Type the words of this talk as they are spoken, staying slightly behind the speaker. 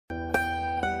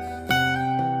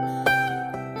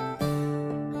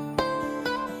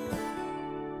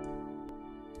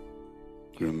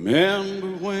Remember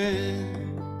when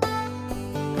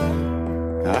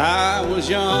I was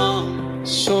young,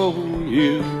 so were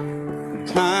you.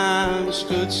 Time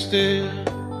stood still.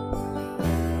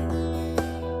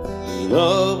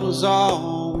 Love was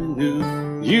all we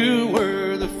knew. You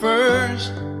were the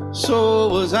first, so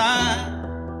was I.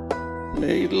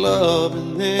 Made love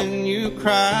and then you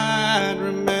cried.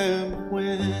 Remember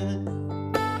when?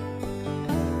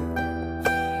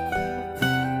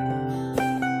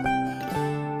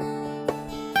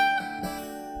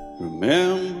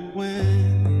 Remember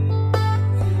when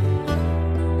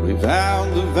we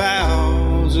vowed the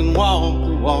vows and walked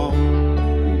the walk,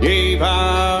 gave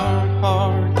our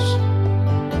hearts,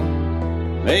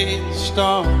 made the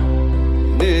start,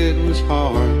 and it was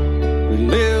hard. We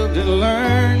lived and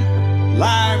learned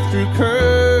life through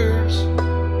curves.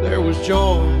 There was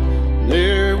joy,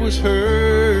 there was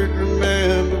hurt.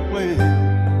 Remember when?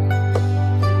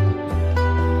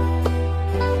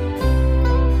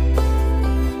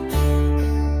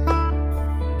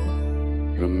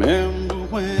 Remember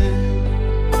when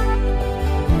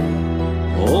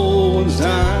old ones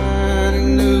died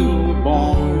and new were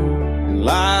born, and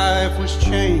life was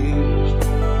changed,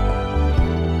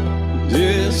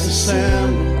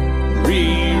 disassembled,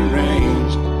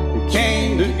 rearranged. We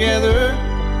came together,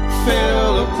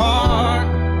 fell apart,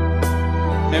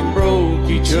 and broke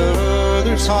each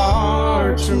other's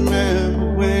hearts.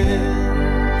 Remember when?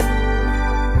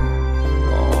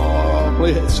 Oh,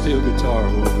 play that steel guitar,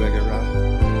 we'll make it right.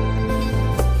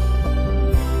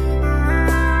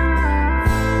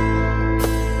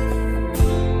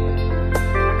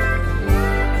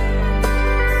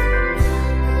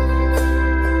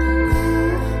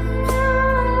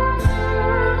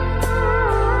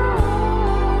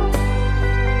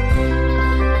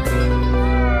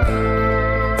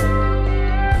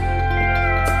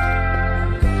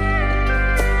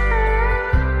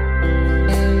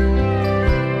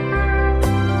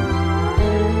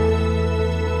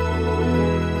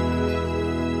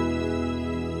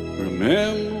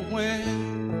 Remember when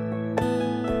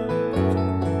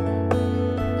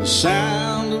the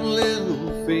sound of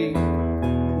little feet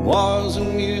was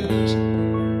amused?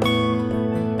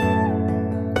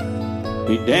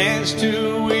 He danced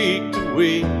to week,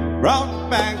 brought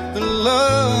back the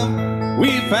love.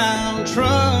 We found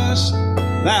trust,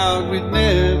 vowed we'd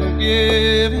never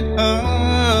give it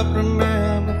up.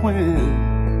 Remember when?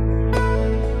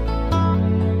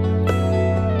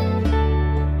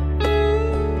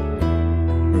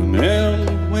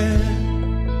 Remember when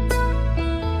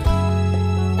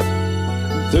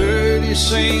 30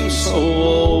 seems so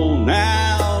old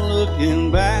now,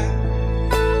 looking back.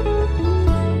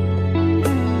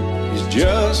 It's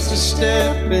just a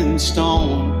stepping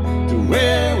stone to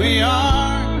where we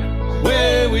are,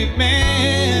 where we've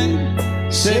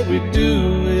been. Said we'd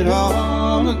do it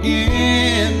all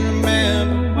again.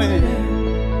 Remember when?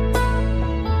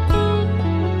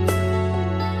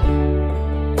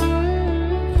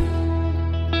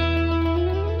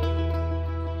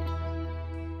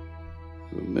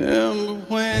 Remember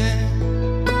when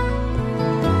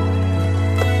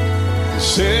they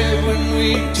said when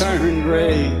we turned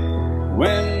gray,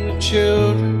 when the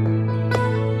children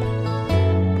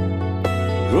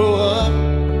grow up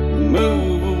and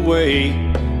move away,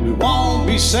 we won't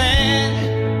be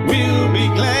sad, we'll be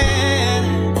glad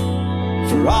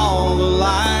for all the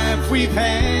life we've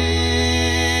had.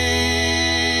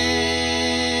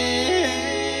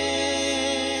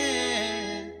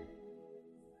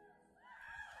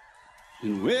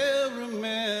 And we'll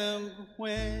remember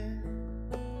when.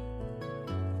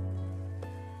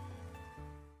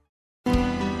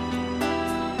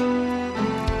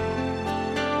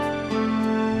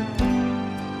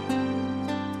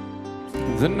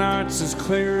 The night's as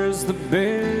clear as the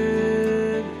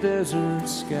big desert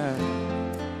sky,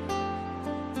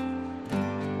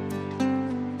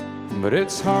 but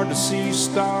it's hard to see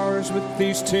stars with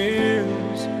these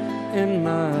tears in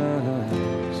my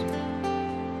eyes.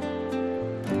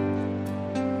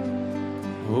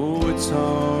 Oh, it's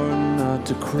hard not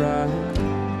to cry.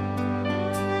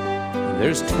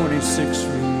 There's 26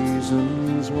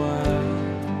 reasons why.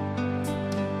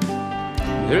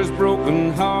 There's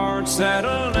broken hearts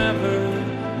that'll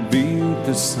never be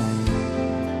the same.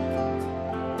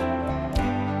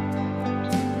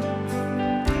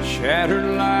 Shattered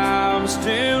lives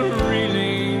still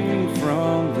reeling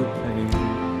from the pain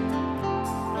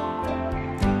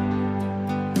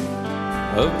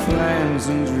of plans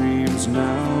and dreams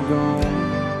now gone.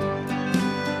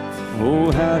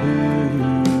 Oh, how do you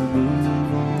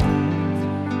move on?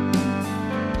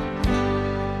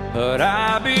 But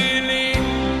I believe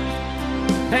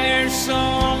there's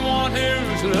someone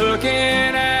who's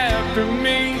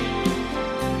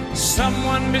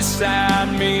someone beside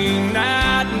me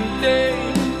night and day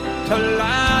to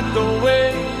light the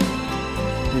way.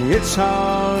 It's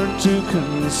hard to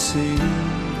conceive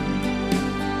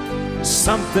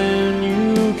something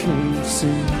you can't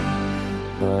see,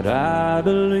 but I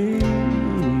believe.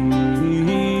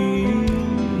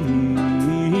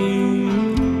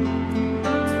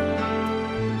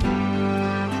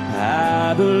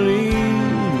 I believe.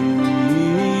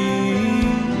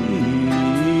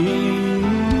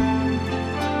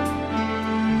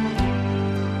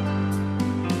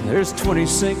 There's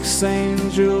 26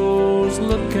 angels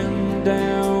looking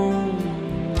down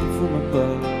from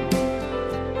above,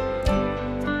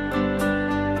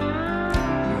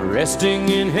 resting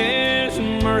in His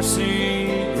mercy,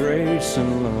 grace,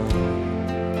 and love.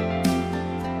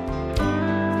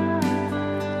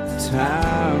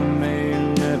 Time may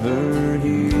never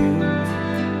heal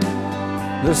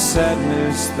the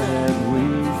sadness that we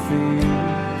feel,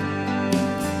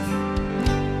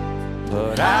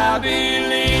 but I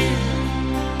believe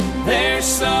there's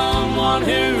someone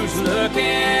who's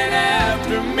looking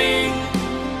after me,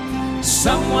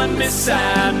 someone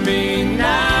beside me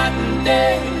night and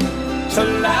day to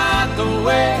light the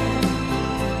way.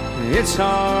 It's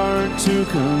hard to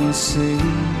conceive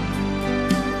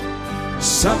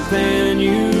something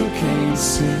you can't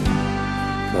see,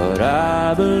 but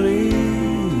I believe.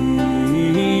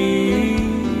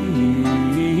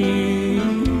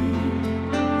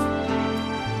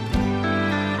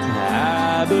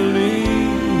 I believe.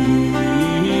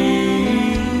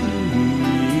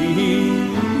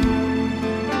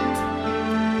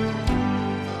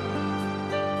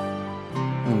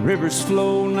 Rivers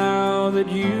flow now that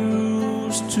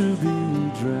used to be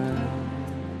dry,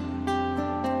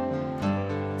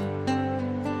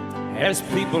 as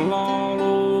people all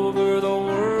over the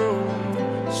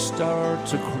world start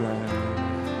to cry.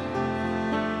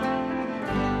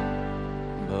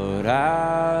 But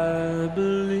I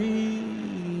believe.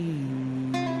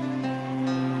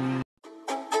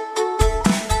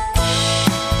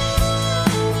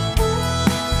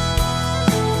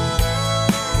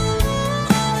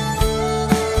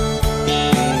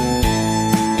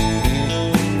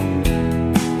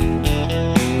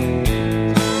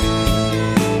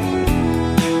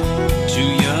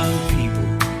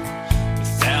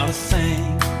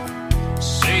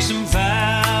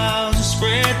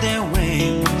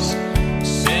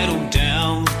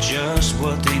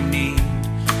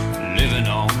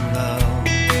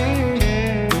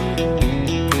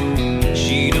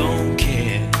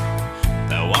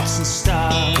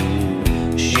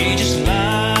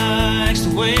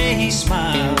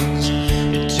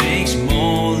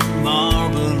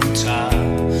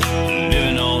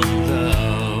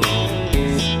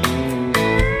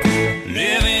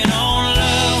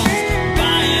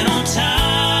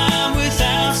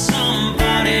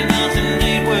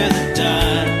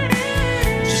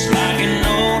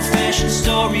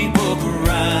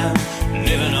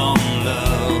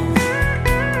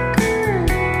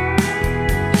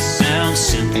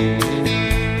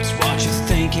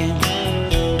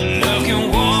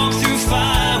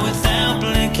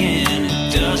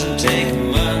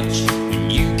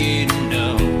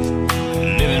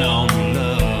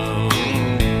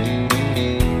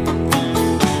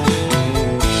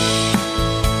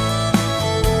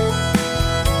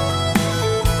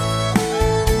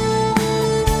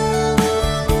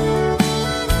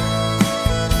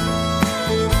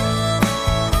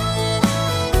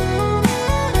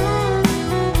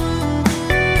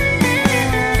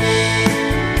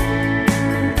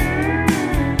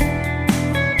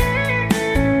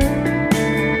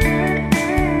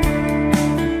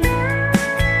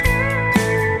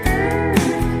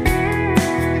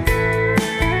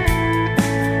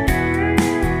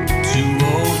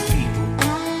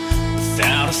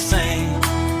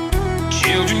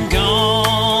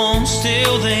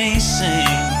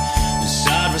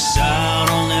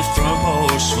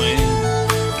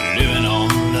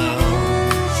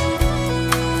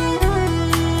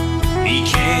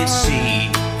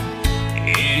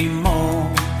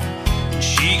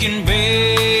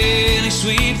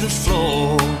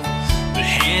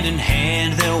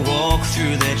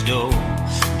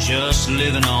 Just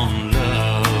living on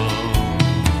love,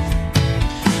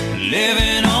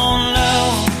 living on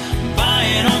love,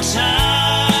 buying on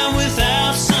time.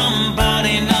 Without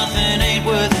somebody, nothing ain't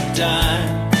worth a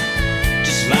dime.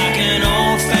 Just like an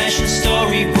old-fashioned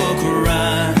storybook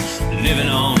rhyme, living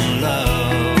on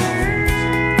love.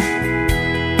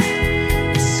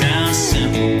 It sounds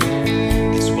simple,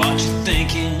 it's what you're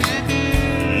thinking.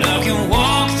 Love can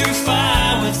walk through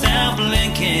fire without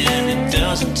blinking. It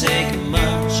doesn't take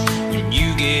much when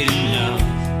you get it.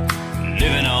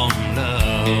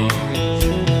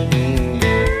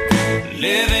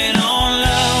 Living on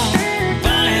love,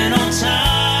 buying on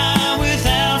time.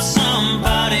 Without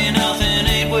somebody, nothing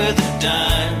ain't worth a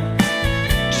dime.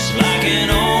 Just like an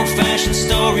old-fashioned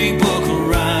storybook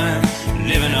rhyme.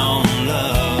 Living on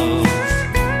love.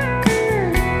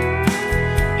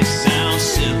 It sounds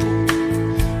simple,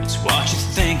 it's what you're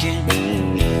thinking.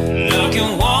 Look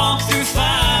and walk through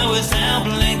fire without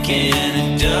blinking.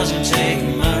 It doesn't take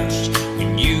much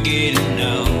when you get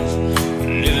enough.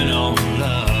 Living on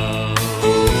love.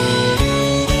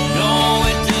 No,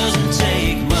 it doesn't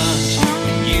take much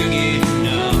when you get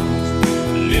enough.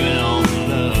 Living on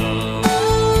love.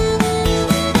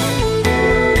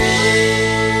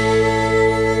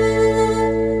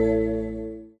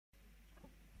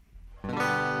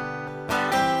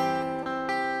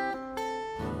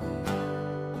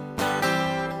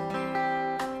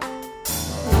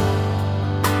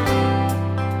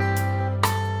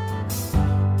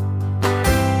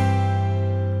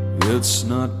 It's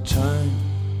not time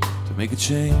to make a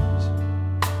change.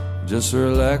 Just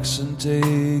relax and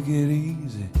take it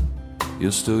easy.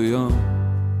 You're still young,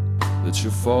 that's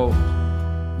your fault.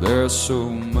 There's so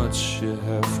much you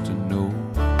have to know.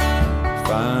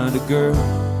 Find a girl,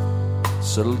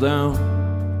 settle down.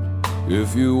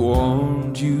 If you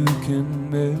want, you can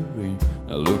marry.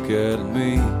 Now look at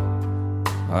me,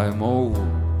 I'm old,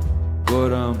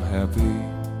 but I'm happy.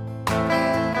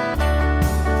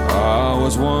 I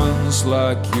was once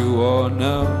like you are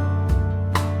now,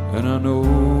 and I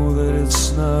know that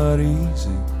it's not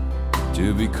easy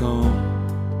to become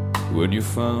when you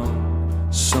found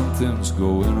something's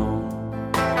going on.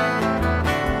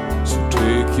 So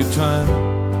take your time,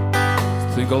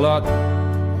 think a lot,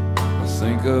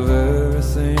 think of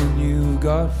everything you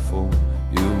got, for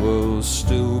you will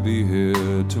still be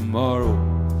here tomorrow,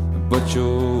 but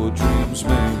your dreams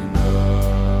may not.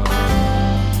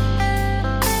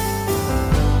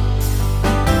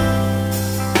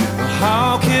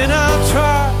 How can I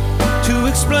try to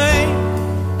explain?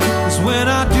 'Cause when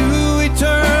I do, he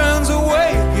turns away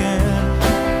again.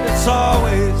 It's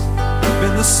always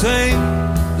been the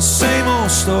same old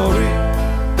story.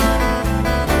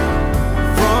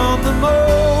 From the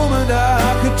moment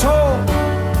I could talk,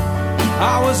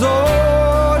 I was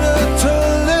ordered to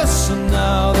listen.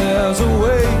 Now there's a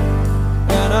way,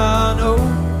 and I know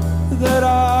that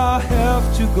I have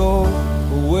to go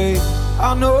away.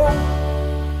 I know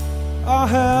I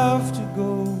have to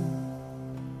go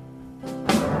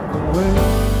away.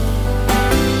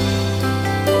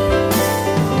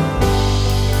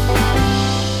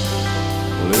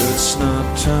 Well, it's not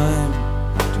time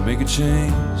to make a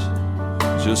change.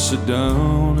 Just sit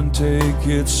down and take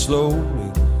it slowly.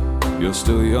 You're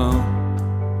still young,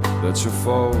 that's your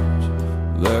fault.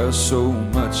 There's so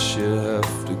much you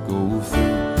have to go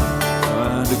through.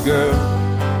 Find a girl,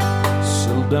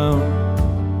 settle down.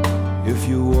 If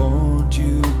you want,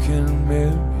 you can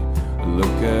marry.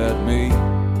 Look at me,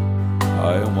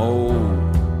 I am old,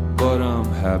 but I'm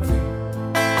happy.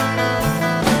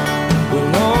 Well,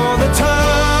 all the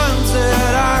times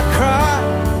that I cried,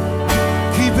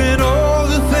 keeping all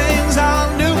the things I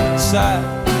knew inside.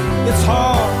 It's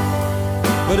hard,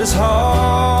 but it's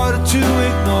harder to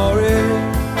ignore it.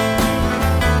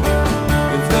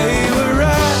 If they were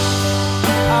right,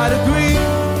 I'd agree,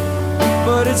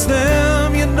 but it's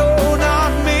them, you know.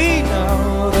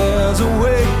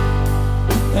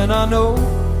 And I know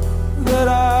that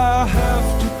I have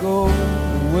to go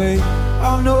away.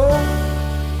 I know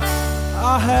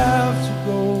I have to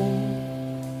go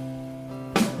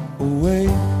away.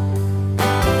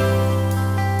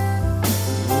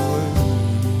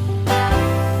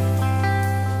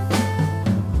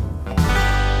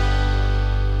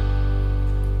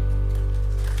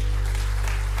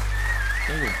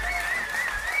 Thank you.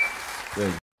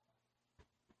 Thank you.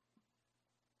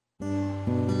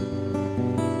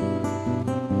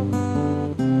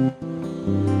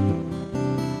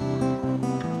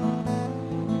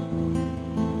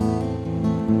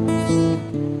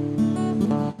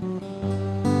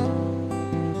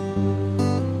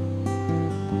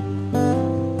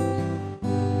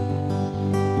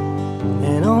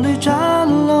 Only child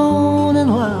alone and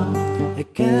wild, a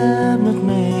cabinet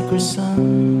maker's son.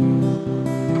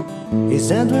 His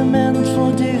hands were meant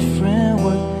for different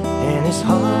work, and his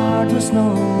heart was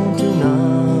known to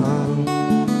none.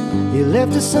 He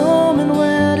left his home and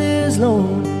went his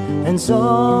lone and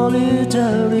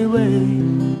solitary way.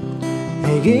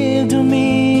 He gave to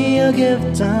me a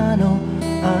gift I know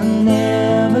I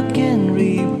never can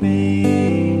repay.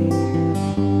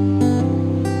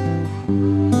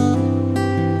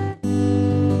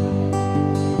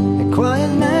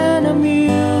 Quiet man of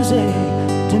music,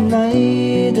 tonight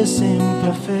night a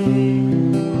simple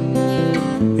fate.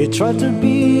 He tried to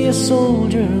be a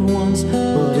soldier once,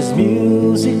 but his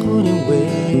music wouldn't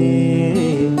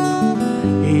wait.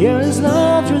 He earned his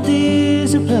love through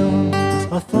discipline,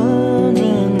 a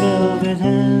thunder and velvet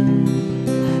hand.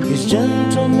 His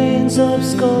gentle means of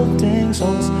sculpting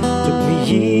songs took me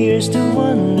years to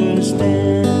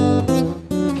understand.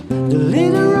 The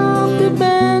leader of the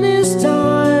band is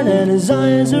tired and his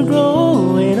eyes are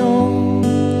growing old,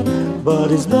 but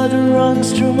his blood runs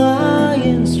through my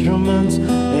instruments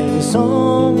and his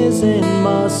song is in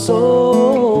my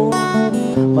soul.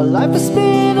 My life has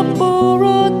been a poor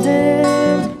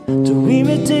attempt to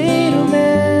imitate a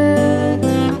man.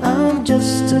 I'm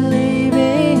just a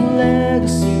living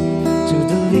legacy to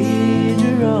the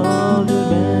leader of the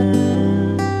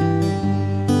band.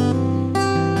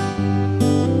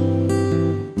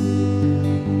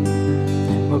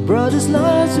 My brother's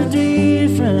lives are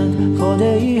different, for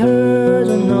they heard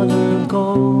another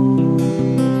call.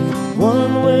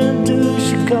 One went to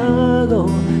Chicago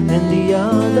and the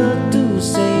other to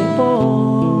St.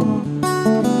 Paul.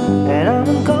 And I'm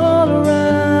in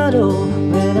Colorado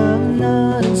when I'm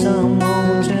not in some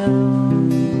hotel,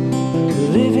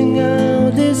 living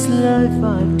out this life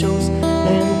I've chose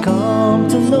and come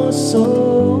to know so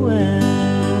well.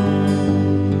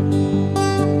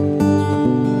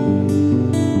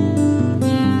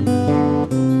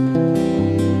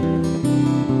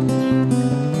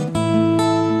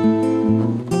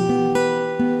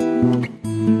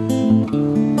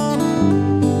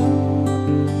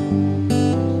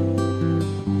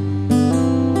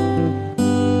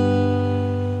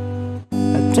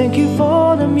 Thank you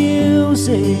for the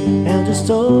music and the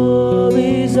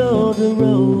stories of the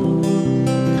road.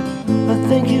 I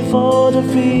thank you for the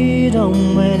freedom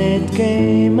when it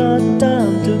came my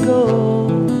time to go.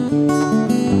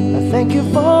 I thank you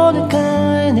for the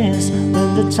kindness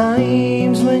and the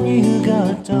times when you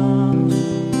got tough.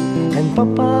 And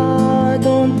Papa, I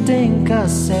don't think I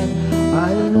said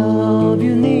I love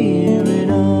you near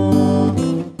enough.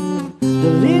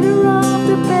 The leader of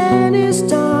the band is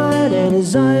tired and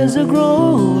his eyes are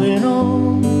growing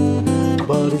old,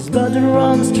 but his blood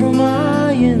runs through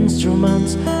my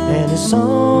instruments and his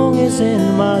song is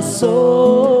in my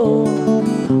soul.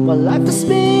 My life has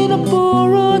been a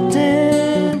poor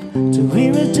attempt to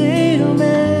imitate a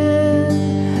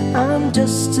man. I'm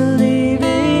just a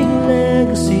living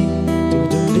legacy to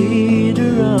the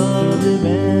leader of the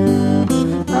band.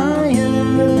 I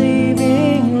am a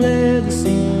living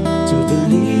legacy to the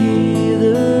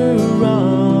leader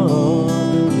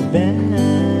of the band.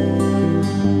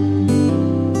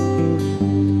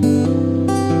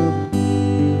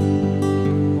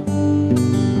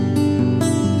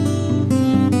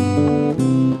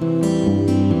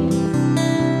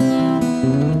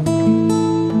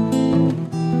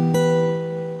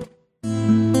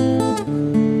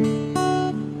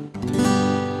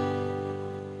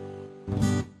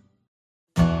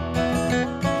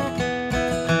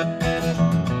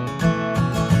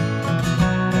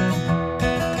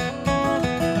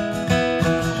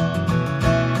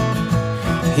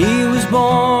 He was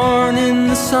born in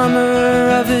the summer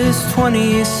of his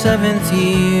 27th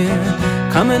year,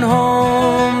 coming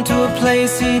home to a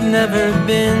place he'd never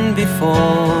been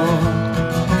before.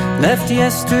 Left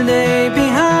yesterday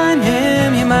behind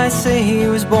him, you might say he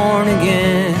was born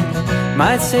again,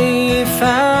 might say he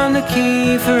found the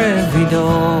key for every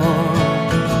door.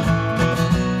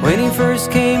 When he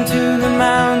first came to the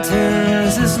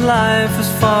mountains, his life was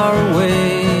far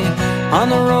away, on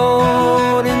the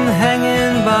road and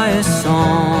hanging by a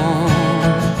song.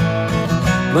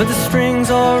 But the string's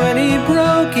already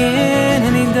broken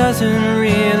and he doesn't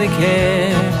really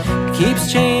care. It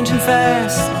keeps changing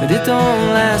fast, but it don't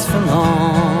last for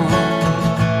long.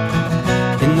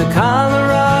 In the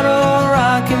Colorado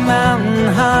Rocky Mountain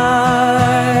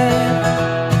High,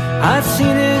 I've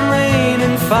seen it rain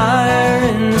and fire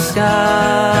in the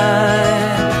sky.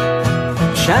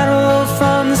 Shadow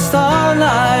from the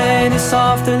starlight is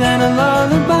softer than a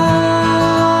lullaby.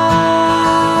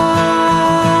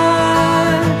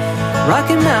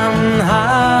 Rocky Mountain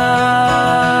High,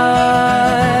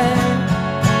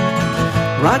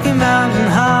 Rocky Mountain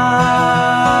High.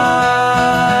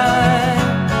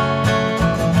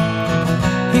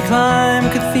 He climbed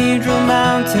Cathedral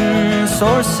Mountain,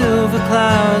 saw silver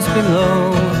clouds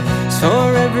below,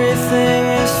 saw everything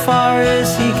as far as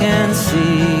he can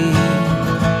see.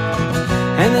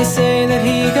 And they say that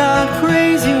he got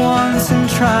crazy once and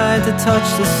tried to touch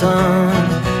the sun,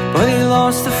 but he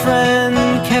lost a friend,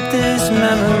 kept his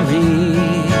memory.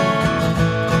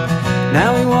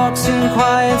 Now he walks in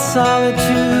quiet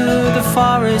solitude, the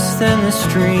forest and the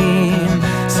stream,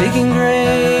 seeking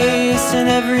grace in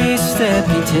every step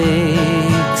he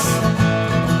takes.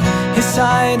 His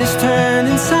sight is turned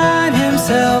inside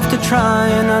himself to try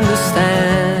and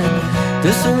understand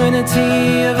the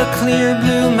serenity of a clear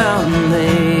blue mountain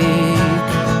lake.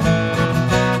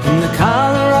 In the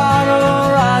Colorado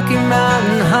Rocky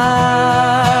Mountain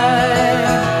High,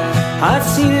 I've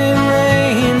seen it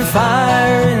rain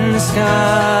fire in the sky.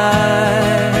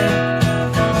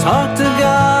 Talk to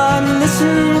God and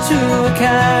listen to a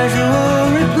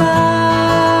casual reply.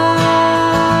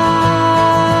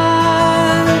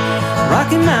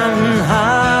 Rocky Mountain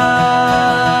High,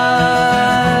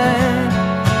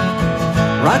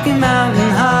 Rocky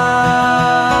Mountain High.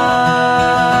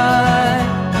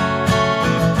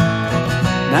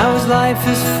 Now his life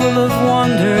is full of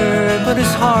wonder, but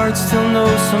his heart still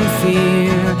knows some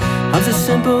fear of the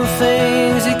simple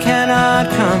things he cannot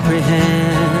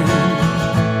comprehend.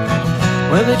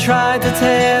 Well, they tried to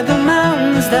tear the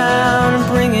mountains down and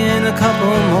bring in a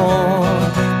couple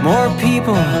more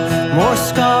people, more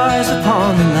scars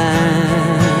upon the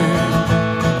land.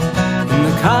 In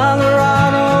the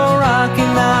Colorado Rocky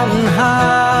Mountain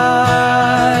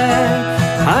High,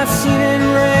 I've seen it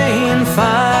rain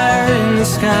fire in the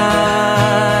sky.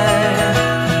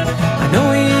 I know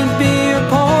he'd be a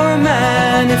poor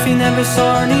man if he never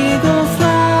saw an eagle fly.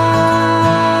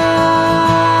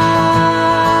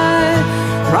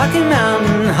 Rocky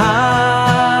Mountain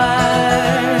High,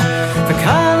 the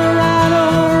Colorado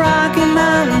Rocky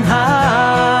Mountain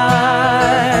High,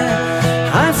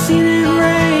 I've seen it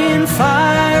rain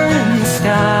fire in the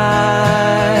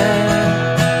sky.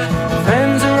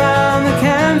 Friends around the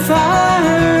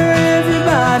campfire,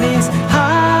 everybody's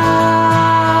high.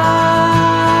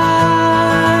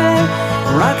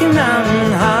 Rocky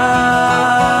Mountain High,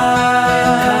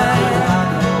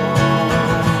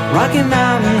 Rocky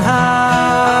Mountain High,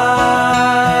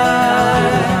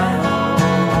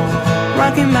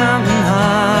 Rocky Mountain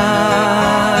High,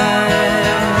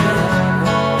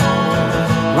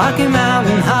 Rocky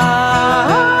Mountain High.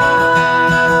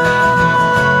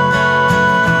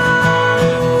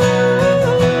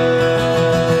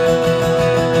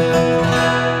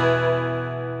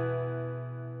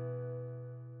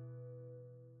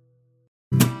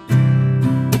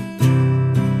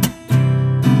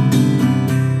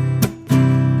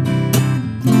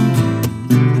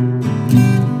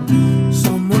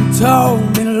 Someone told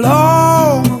me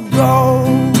long ago,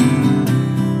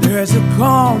 there's a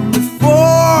calm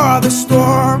before the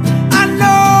storm. I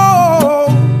know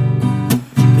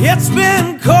it's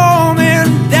been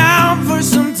coming down for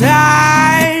some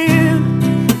time.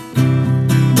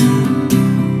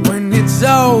 When it's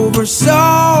over,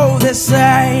 so they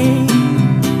say,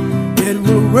 it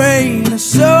will rain a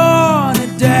sunny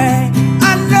day.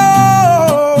 I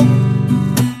know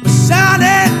it's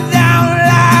sounding down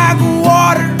like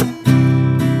water.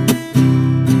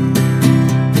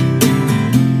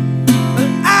 But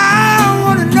I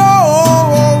wanna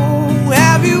know,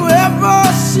 have you ever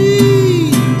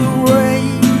seen the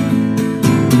rain?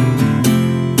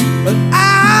 But I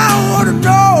wanna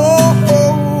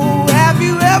know, have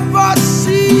you ever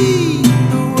seen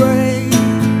the rain?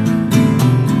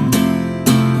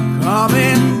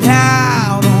 Coming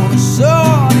down on a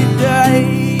sunny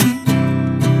day.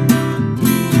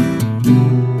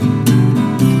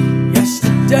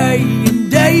 Yesterday and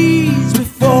days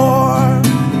before,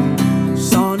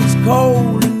 sun is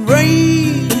cold and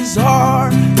rain is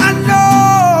hard. I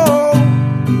know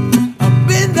I've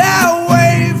been that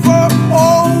way for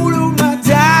all of my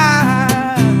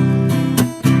time,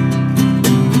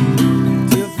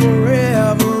 till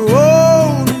forever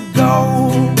only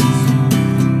goes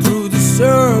through the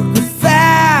circle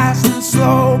fast and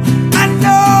slow. I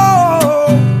know,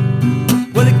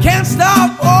 well, it can't stop.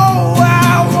 Oh,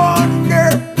 I wonder.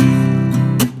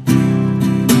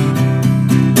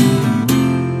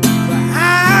 But I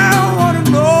wanna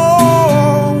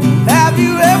know, have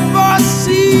you ever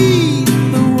seen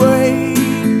the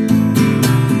rain?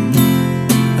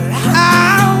 But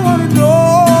I wanna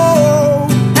know,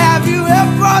 have you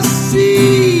ever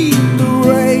seen the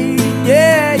rain?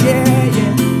 Yeah, yeah,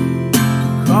 yeah.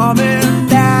 Coming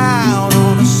down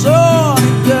on a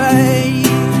sunny day.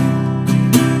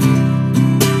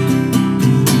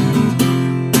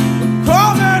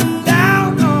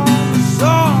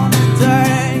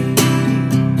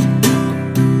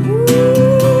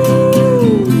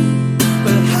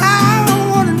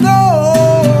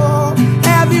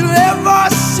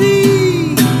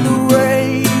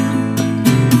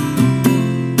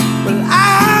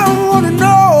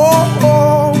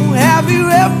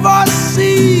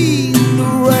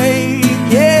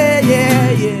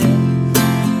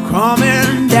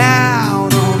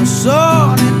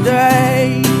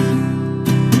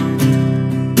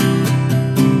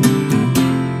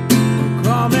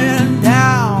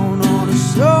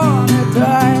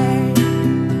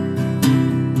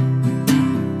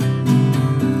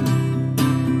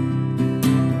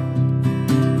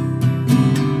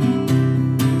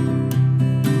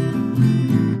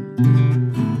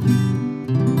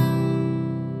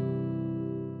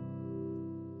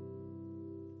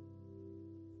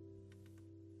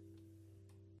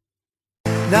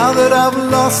 Now that I've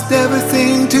lost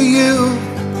everything to you,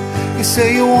 you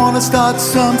say you want to start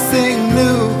something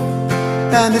new,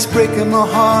 and it's breaking my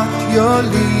heart you're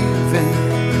leaving.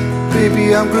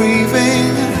 Baby, I'm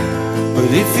grieving.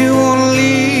 But if you want to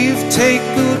leave, take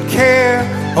good care.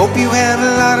 Hope you had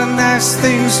a lot of nice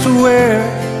things to wear,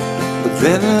 but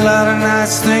then a lot of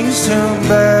nice things turn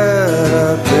bad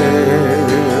out there.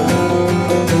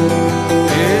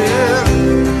 Yeah.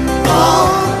 Oh,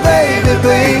 baby,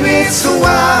 baby, it's a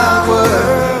wild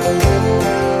world.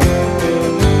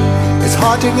 It's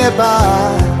hard to get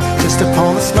by just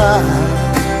upon a smile.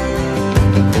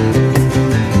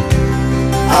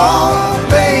 Oh,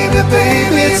 baby,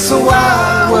 baby, it's a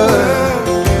wild world.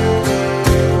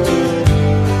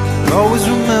 I'll always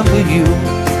remember you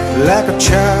like a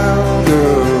child,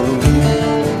 girl.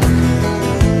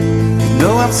 You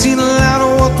know I've seen a lot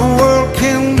of what the world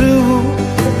can do,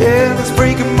 and it's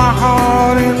breaking my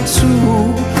heart in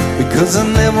two, because I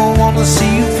never want to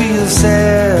see you feel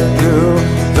sad, girl.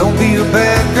 Don't be a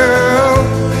bad girl.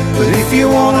 But if you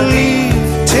want to leave,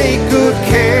 take good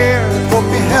care. Hope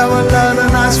you have a lot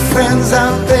of nice friends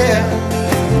out there.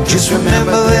 Just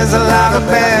remember there's a lot of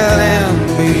bad and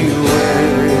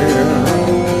beware.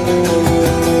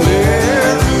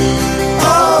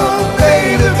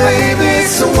 Baby,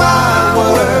 it's a wild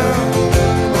world.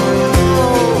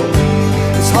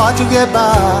 It's hard to get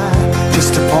by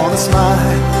just upon a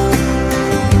smile.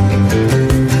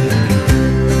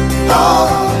 Oh,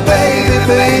 baby,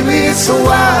 baby, it's a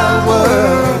wild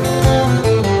world.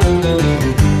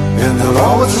 And I'll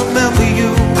always remember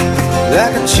you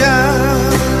like a child.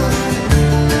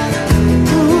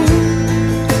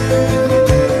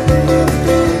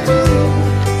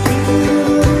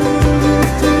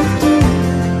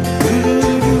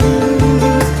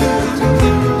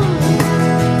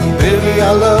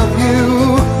 I love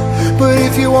you, but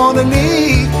if you want to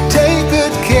leave, take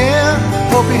good care.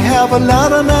 Hope you have a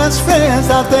lot of nice friends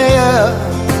out there.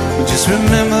 But just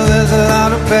remember there's a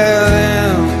lot of bad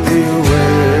and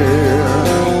beware.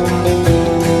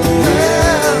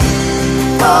 Yeah.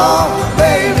 Oh,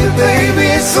 baby, baby,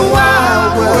 it's a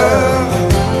wild world.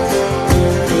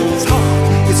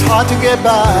 It's hard to get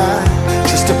by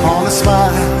just upon a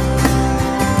smile.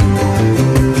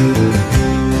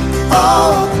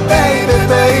 Oh, baby,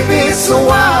 baby, it's a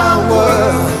wild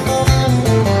world.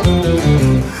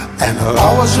 And I'll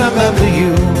always remember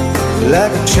you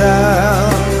like a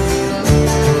child.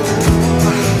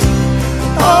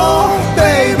 Oh,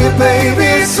 baby, baby,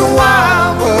 it's a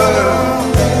wild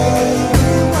world.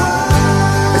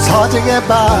 It's hard to get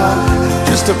by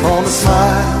just upon a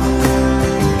smile.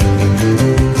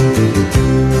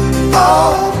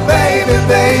 Oh, baby,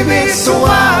 baby, it's a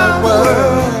wild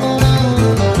world.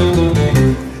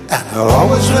 And I'll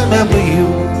always remember you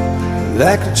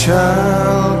like a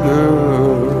child,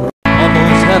 girl.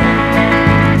 Almost heaven,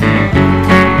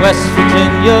 West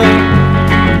Virginia,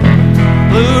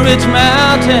 Blue Ridge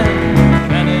Mountain,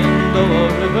 Shenandoah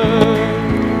River.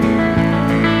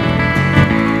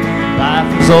 Life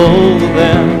was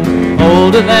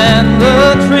older than the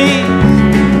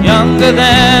trees, younger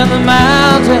than the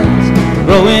mountains,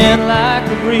 growing like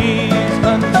the breeze.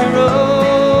 Country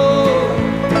road,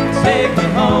 take me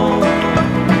home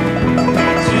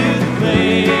to the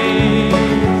place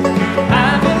I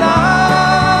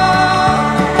belong.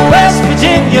 West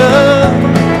Virginia,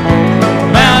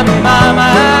 mountain my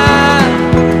mind,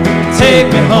 take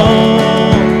me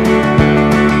home.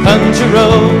 Country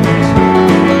roads,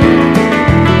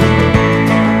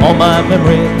 all my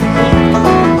memories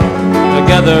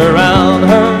together around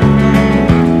her.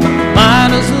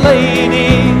 Miner's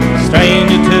lady,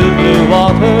 stranger to blue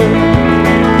water,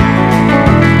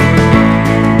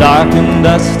 dark and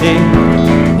dusty,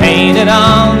 painted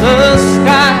on the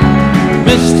sky.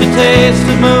 Misty taste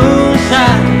of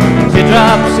moonshine,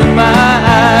 teardrops in my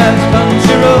eyes.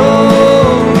 Country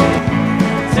road,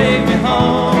 take me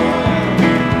home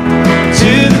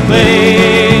to the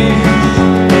place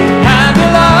I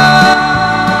belong.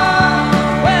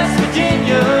 West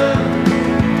Virginia,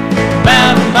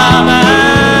 mountain mama,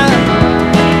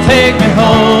 take me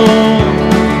home.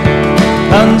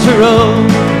 Country road,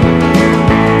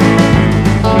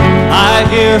 I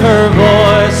hear her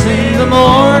voice in the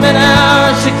morning hour.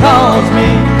 She calls me.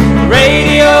 The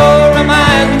radio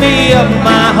reminds me of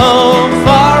my home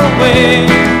far away.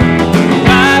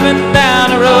 Driving down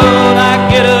the road, I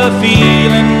get a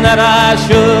feeling that I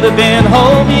should have been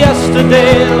home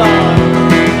yesterday, Lord,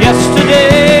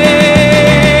 yesterday.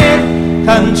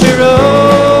 Country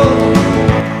road,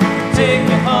 take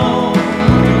me home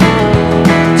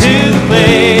to the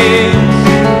place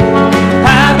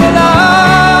I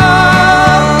belong.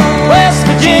 West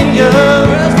Virginia,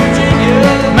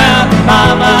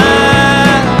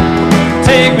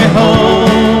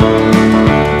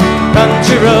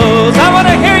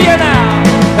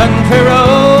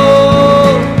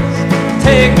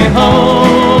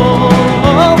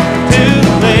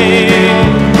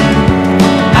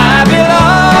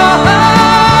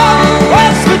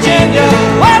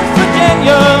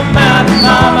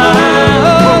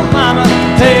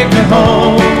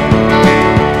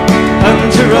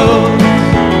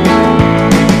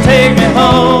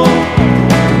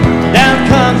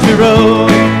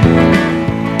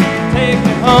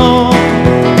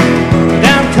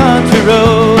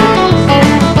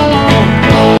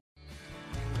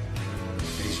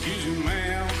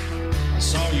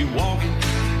 you walking,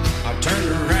 I turned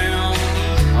around,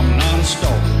 I'm not a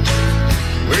stalker.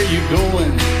 Where you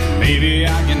going? Maybe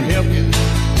I can help you.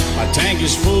 My tank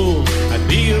is full, I'd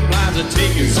be obliged to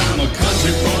take you. 'Cause I'm a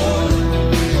country boy,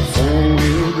 a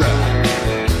four-wheel drive.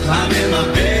 Climb in my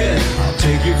bed, I'll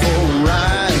take you for a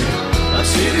ride. Up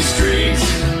city streets,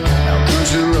 out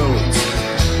country roads,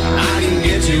 I can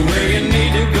get you where you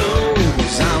need to go.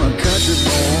 'Cause I'm a country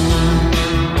boy.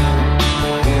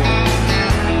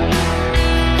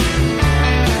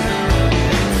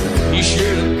 You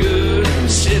sure look good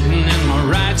sitting in my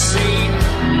right seat.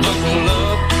 Buckle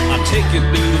up, I'll take you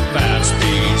through the 5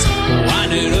 speeds.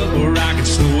 Wind it up where I can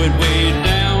slow it way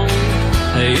down.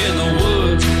 In the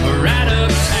woods or right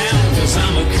uptown. 'Cause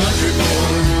I'm a country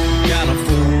boy, got a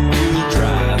 4-wheel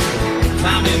drive.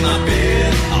 Climb in my bed,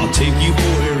 I'll take you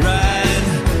for a ride.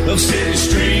 Up city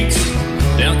streets,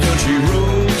 down country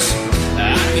roads,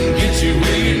 I can get you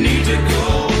where you need to go.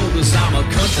 'Cause I'm a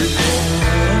country boy.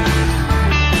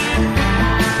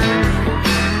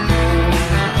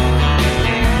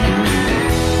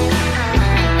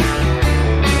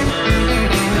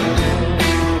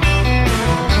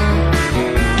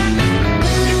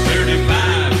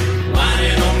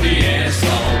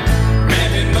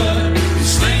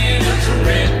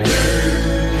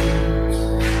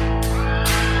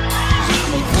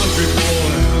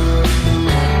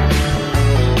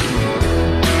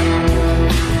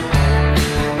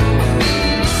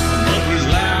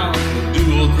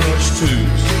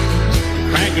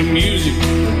 Music,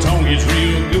 the tone gets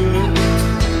real good.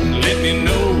 Let me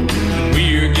know when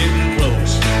we're getting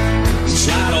close.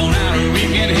 Slide on out and we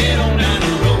can head on down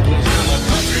the road. 'Cause I'm a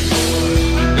country boy,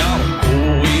 got a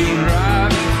 4-wheel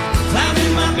drive. Climb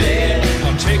in my bed,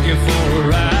 I'll take you for a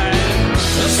ride.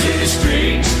 Up city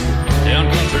streets, down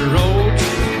country roads,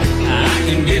 I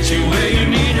can get you where you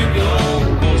need to go.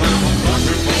 'Cause I'm a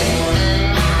country boy.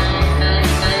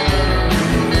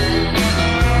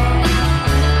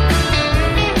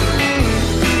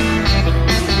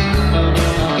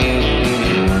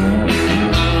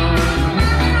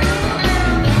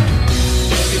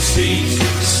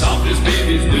 Soft as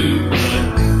babies do,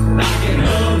 rocking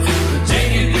up,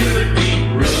 taking good deep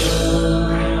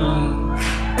run.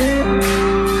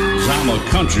 'Cause I'm a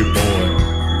country boy,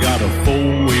 got a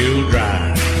 4-wheel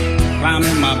drive. Climb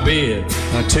in my bed,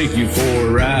 I'll take you for a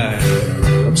ride.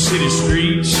 Up city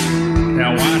streets,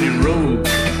 down winding roads,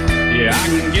 yeah, I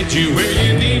can get you where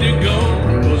you need to go.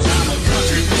 'Cause I'm a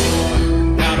country boy,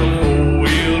 got a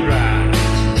 4-wheel drive.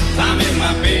 Climb in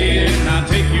my bed, and I'll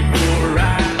take you for a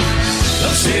ride.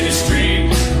 Up city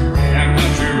streets, down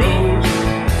country roads,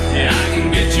 yeah, I can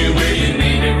get you where you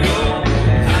need to go.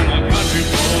 I'm a country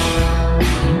boy,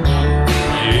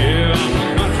 yeah, I'm a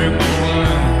country boy.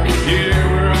 Yeah,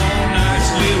 we're all nice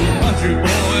little country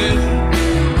boys.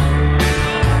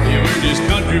 Yeah, we're just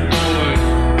country boys.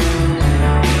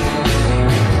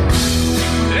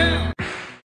 Yeah.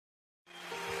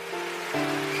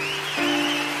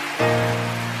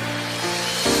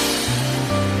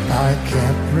 I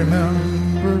can't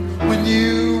remember when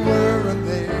you weren't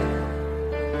there,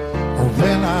 or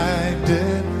when I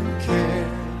didn't care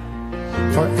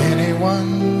for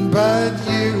anyone but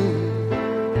you.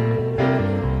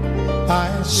 I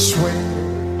swear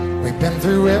we've been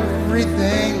through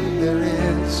everything there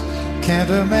is. Can't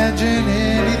imagine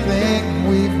anything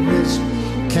we've missed.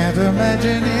 Can't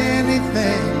imagine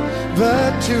anything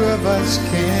the two of us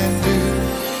can do.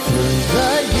 Through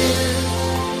the years,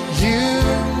 you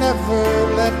never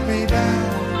let me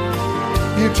down.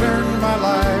 You turned my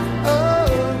life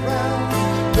around.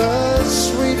 The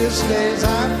sweetest days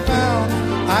I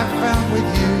found with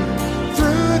you.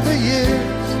 Through the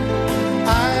years,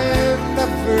 I've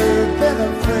never been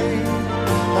afraid.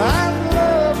 I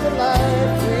love the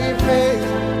life we made,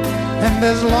 and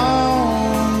as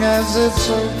long as it's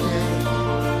okay,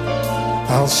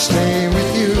 I'll stay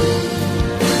with you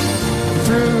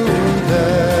through the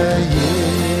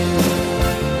years.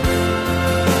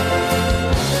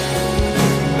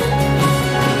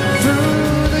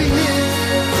 Through the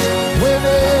years, when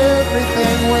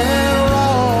everything went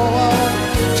wrong,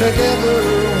 together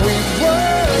we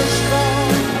were strong.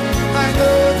 I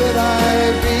know that I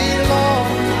belong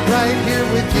right here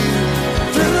with you.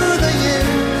 Through the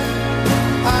years,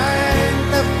 I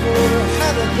never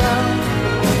had a doubt.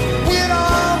 We'd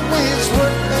always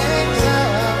work things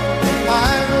out.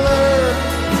 I've learned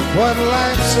what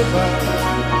life's about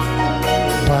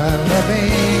by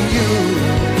loving you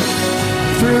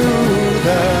through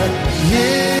the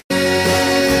years.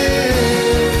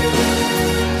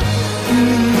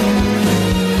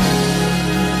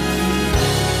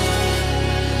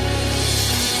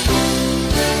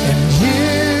 And you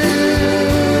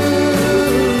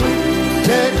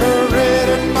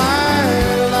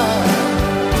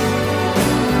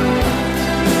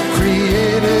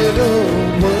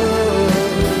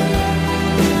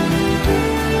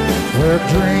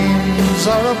worlds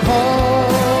are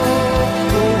apart.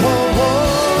 Oh, oh, oh,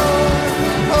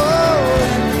 oh,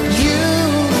 you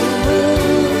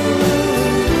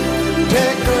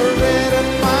decorated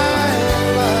my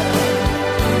life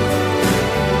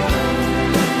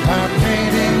by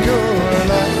painting your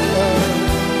life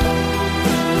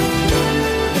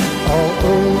all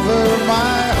over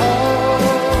my heart.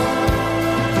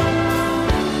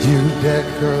 You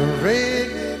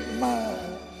decorated my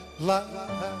life.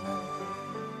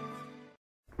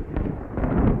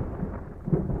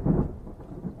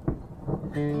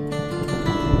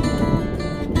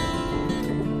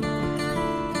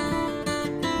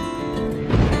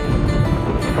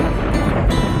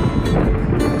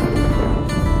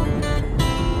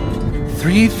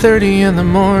 3:30 in the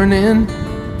morning,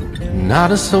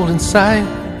 not a soul in sight.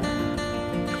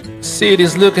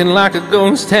 City's looking like a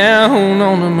ghost town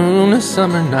on a moonless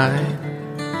summer night.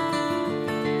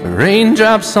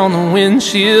 Raindrops on the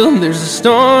windshield, there's a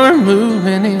storm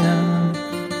moving in.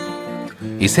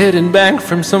 He's heading back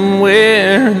from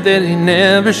somewhere that he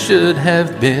never should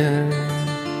have been.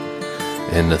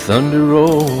 And the thunder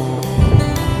rolls,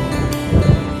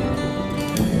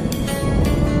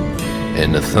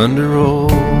 and the thunder rolls.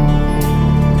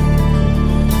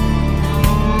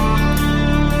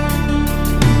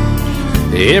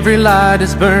 Every light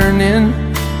is burning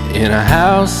in a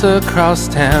house across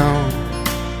town.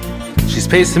 She's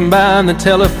pacing by the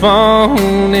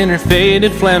telephone in her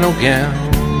faded flannel gown,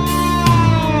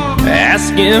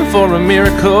 asking for a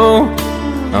miracle,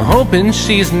 hoping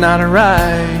she's not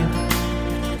alright,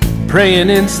 praying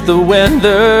it's the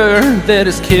weather that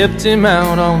has kept him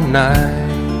out all night.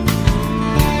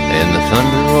 And the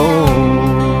thunder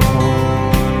rolls,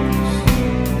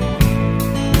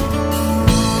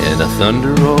 and the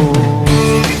thunder rolls.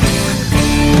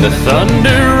 The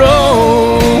thunder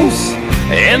rolls,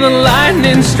 and the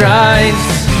lightning strikes.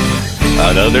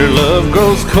 Another love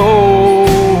grows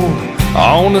cold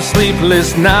on a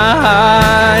sleepless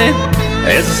night,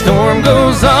 as the storm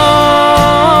goes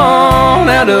on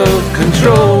out of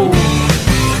control.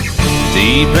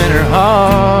 Deep in her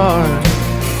heart,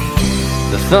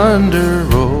 the thunder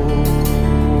rolls.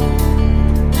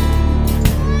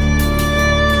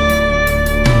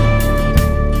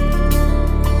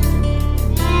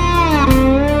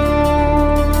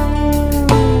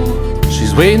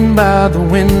 She's waiting by the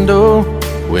window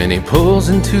when he pulls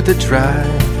into the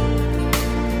drive.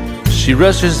 She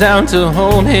rushes out to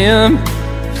hold him,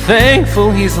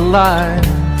 thankful he's alive.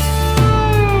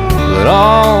 But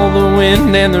all the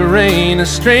wind and the rain, a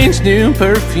strange new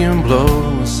perfume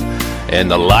blows, and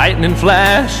the lightning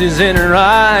flashes in her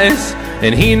eyes,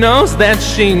 and he knows that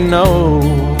she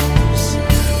knows.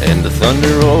 And the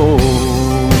thunder rolls,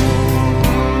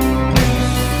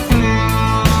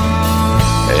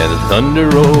 and the thunder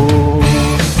rolls.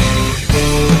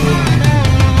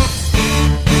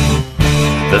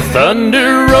 The thunder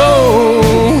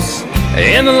rolls,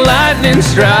 and the lightning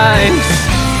strikes.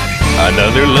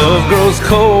 Another love grows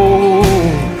cold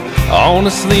on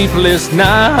a sleepless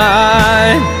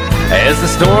night, as the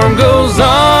storm goes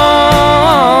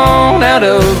on out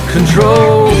of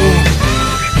control.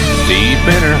 Deep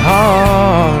in her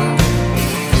heart,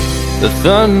 the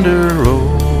thunder rolls.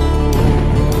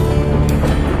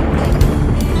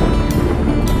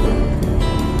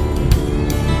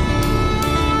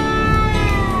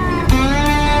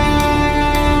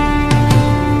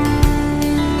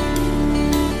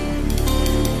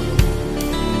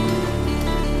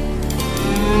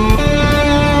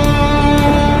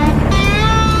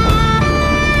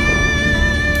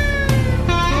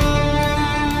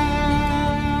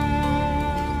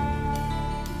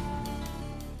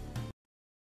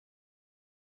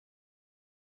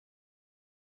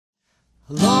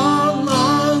 A long,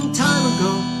 long time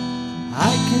ago,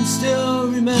 I can still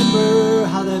remember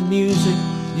how that music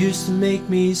used to make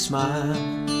me smile.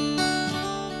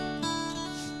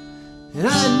 And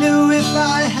I knew if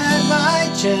I had my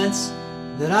chance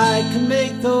that I could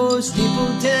make those people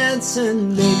dance,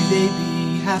 and maybe they'd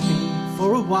be happy for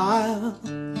a while.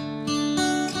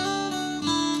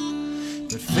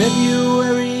 But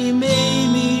February made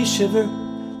me shiver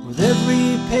with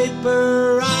every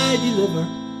paper I deliver.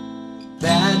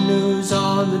 Bad news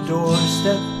on the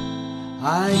doorstep,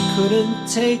 I couldn't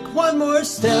take one more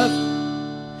step.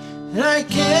 And I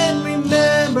can't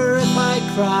remember if I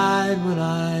cried when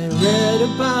I read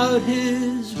about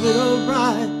his widowed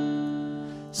bride.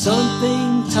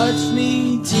 Something touched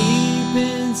me deep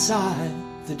inside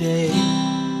the day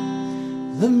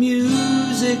the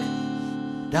music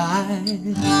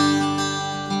died.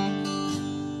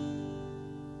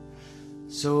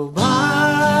 So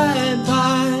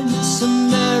bye-bye, Miss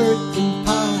American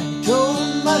Pie. Joe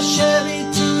Chevy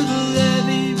to the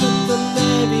levee, but the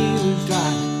levee was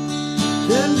dry.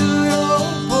 Them good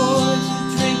old boys are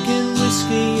drinking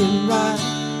whiskey and rye,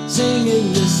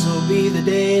 singing, this'll be the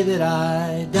day that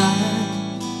I die.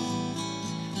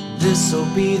 This'll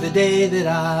be the day that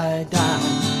I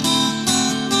die.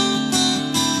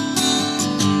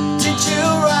 Did you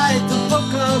write the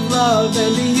book of love,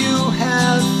 and do you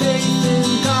have faith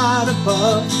in God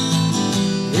above?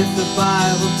 If the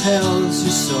Bible tells you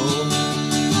so.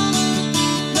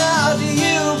 Now do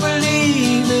you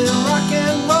believe in rock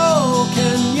and roll?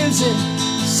 Can music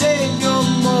save your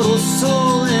mortal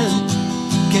soul? And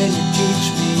can you teach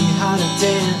me how to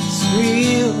dance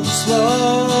real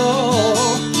slow?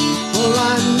 Well,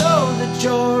 I know that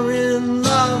you're in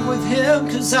love with him,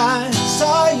 'cause I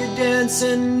saw you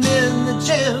dancing in the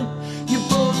gym. You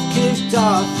both kicked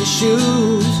off your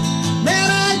shoes. Man,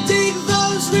 I dig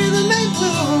those rhythm and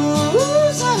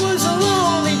blues. I was a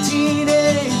lonely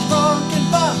teenage funkin'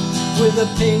 buck with a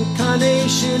pink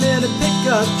carnation and a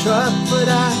pickup truck, but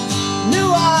I knew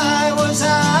I was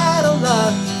out of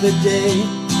luck the day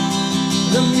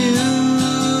the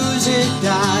music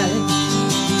died.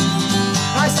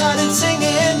 I started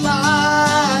singing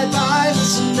bye bye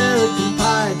Miss American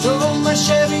Pie. Drove my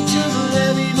Chevy to the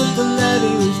levee, but the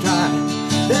levee was dry.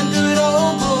 Them good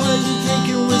old boys are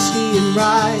drinking whiskey and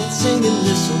rye, singing,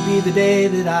 this'll be the day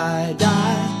that I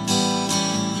die.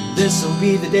 This'll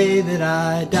be the day that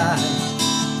I die.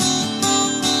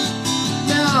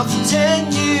 Now for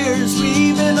 10 years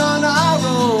we've been on our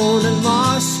own, and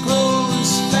moss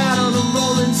grows fat on a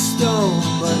rolling stone,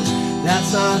 but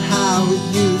that's not how it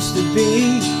used to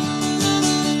be.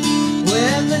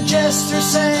 When the jester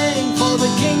sang for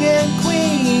the king and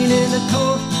queen in a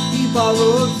coat he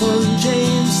borrowed from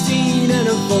James Dean, and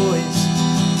a voice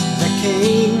that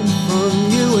came from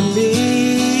you and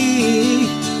me.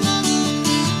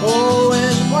 Oh,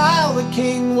 and while the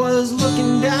king was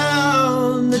looking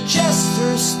down, the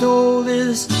jester stole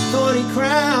his thorny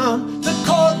crown. The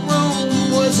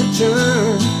courtroom was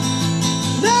adjourned,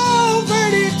 no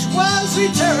verdict was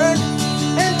returned,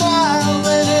 and while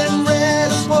Lennon read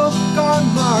a book on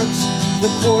Marx, the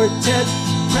quartet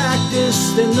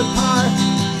practiced in the park,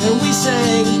 and we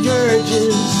sang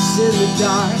dirges in the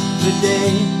dark the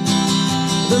day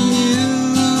the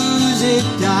music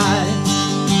died.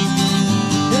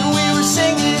 And we were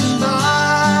singing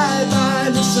bye bye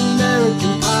Miss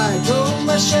American Pie. Drove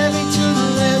my Chevy to the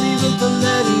levee, but the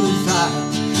levee was dry.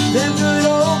 Them good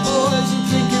old boys are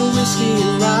drinking whiskey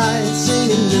and rye,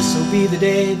 singing, this'll be the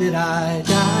day that I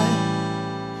die.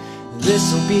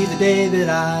 This'll be the day that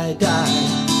I die.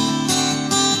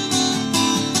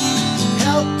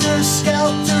 Helter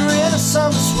skelter in a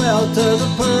summer swelter, the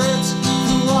birds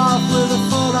flew off with a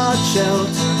fallout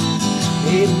shelter,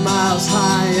 8 miles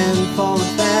high and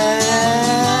falling fast.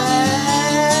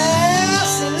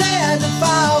 The land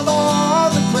defiled all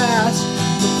the grass.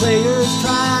 The players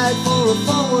tried for a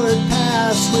forward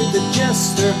pass, with the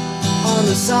jester on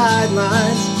the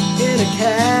sidelines in a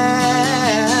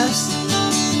cast.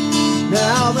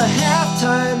 Now the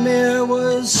halftime air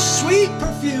was sweet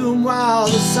perfume, while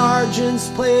the sergeants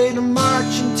played a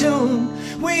marching tune.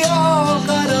 We all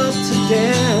got up to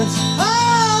dance,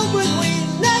 oh, but we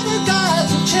never got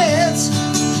the chance,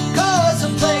 'cause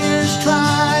the players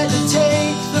tried to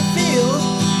take the field.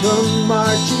 The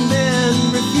marching band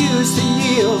refused to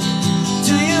yield.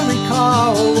 Do you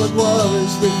recall what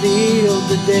was revealed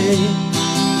the day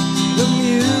the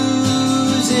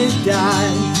music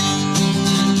died?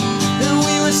 And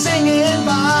we were singing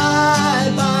bye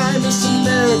bye Miss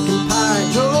American Pie.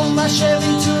 Drove my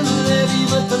Chevy to the levee,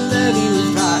 but the levee was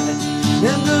dry.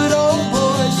 Them good old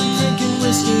boys were drinking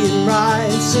whiskey and rye,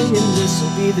 singing,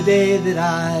 this'll be the day that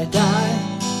I die.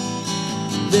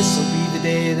 This'll be the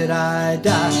day that I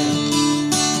die.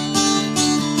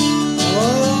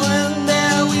 Oh, and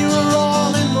there we were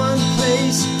all in one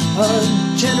place, a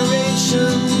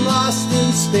generation lost in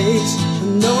space,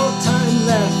 and no time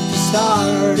left to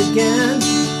start again.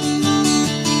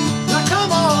 Now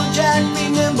come on, Jack, be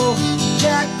nimble,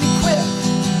 Jack, be quick.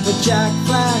 But Jack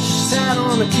Flash sat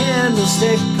on a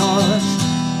candlestick, 'cause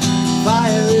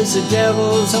fire is the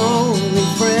devil's only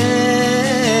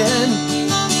friend.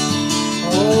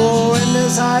 Oh, and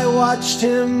as I watched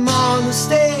him on the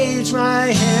stage,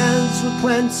 my hands were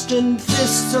clenched in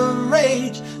fists of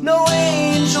rage. No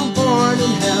angel born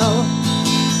in hell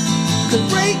could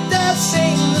break that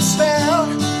Satan spell.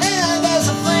 And as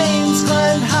the flames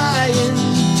climbed high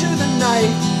into the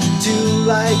night to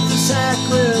light the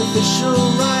sacrificial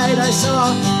rite, I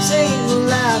saw Satan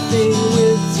laughing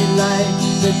with delight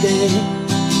the day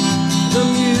the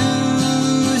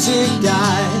music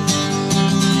died.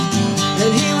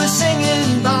 And he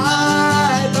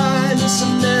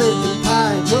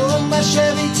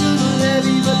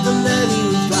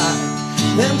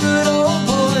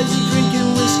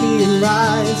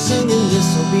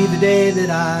day that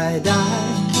I die.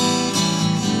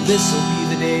 This'll be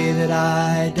the day that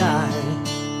I die.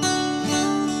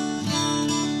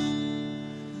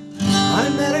 I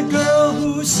met a girl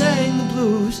who sang the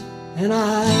blues, and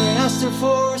I asked her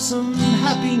for some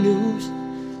happy news,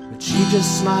 but she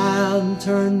just smiled and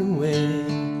turned away.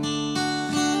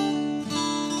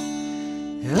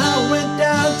 And I went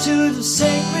down to the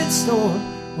sacred store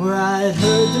where I'd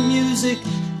heard the music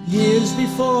years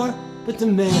before, but the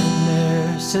man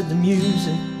there said the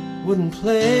music wouldn't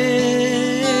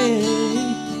play.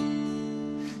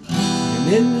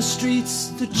 And in the streets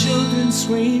the children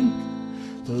screamed,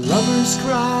 the lovers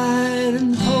cried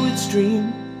and poets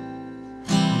dreamed.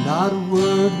 Not a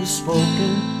word was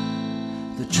spoken,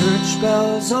 the church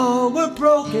bells all were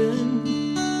broken.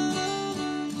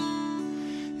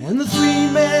 And the three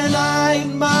men I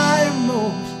admire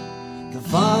most, the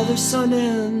Father, Son,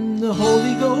 and the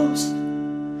Holy Ghost,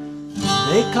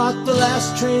 they caught the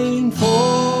last train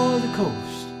for the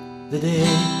coast the day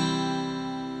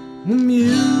the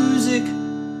music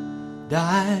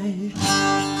died.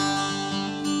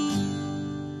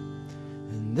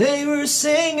 And they were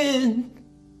singing,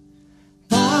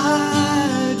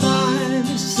 bye, bye,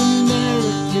 Miss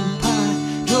American Pie.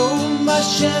 Drove my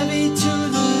Chevy to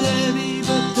the levee,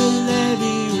 but the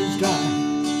levee was dry.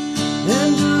 Them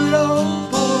good old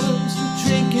boys were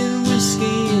drinking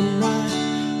whiskey and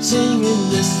rye, singing,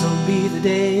 this'll be the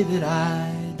day that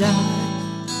I die.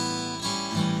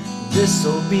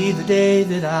 This'll be the day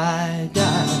that I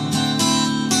die.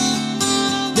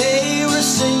 They were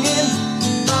singing,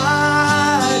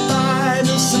 bye, bye,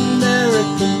 Miss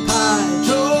American Pie.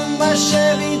 Drove my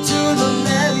Chevy to the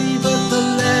levee, but the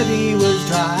levee was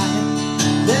dry.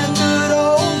 Them good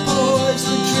old boys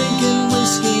were drinking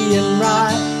whiskey and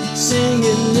rye,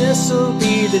 singing, this'll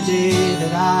be the day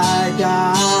that I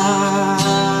die.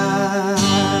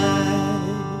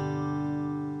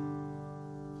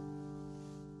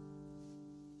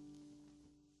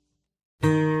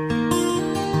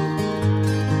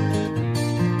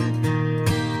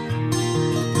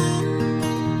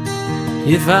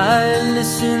 If I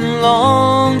listen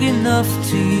long enough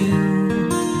to you,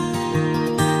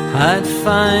 I'd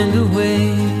find a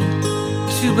way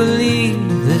to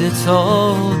believe that it's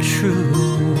all true.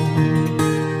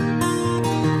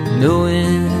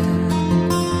 Knowing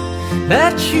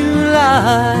that you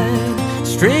lied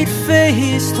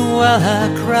straight-faced while I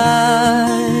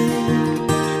cried,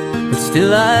 but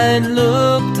still I'd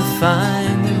look to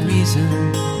find a reason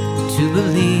to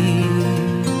believe.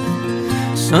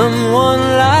 Someone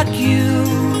like you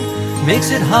makes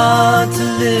it hard to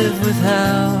live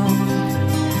without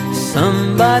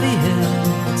somebody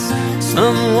else.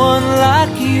 Someone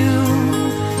like you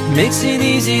makes it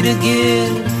easy to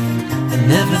give and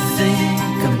never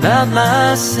think about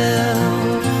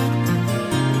myself.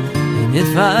 And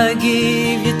if I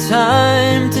gave you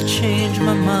time to change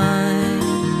my mind,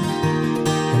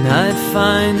 and I'd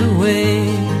find a way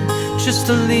just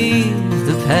to leave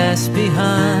the past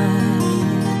behind.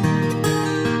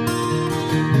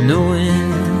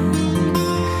 Knowing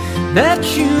that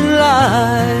you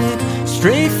lied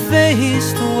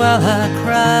straight-faced while I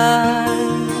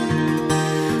cried,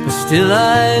 but still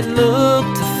I'd look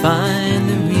to find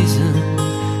a reason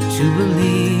to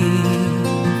believe.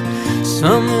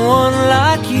 Someone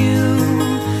like you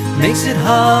makes it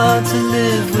hard to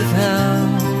live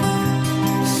without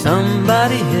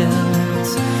somebody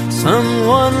else.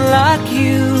 Someone like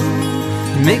you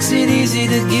makes it easy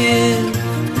to give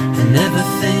and never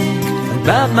think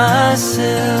about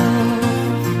myself.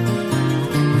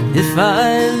 If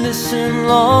I listen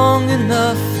long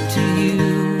enough to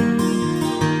you,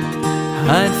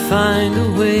 I'd find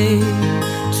a way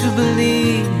to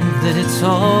believe that it's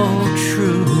all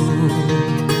true.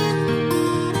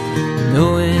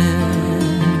 Knowing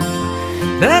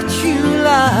that you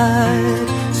lied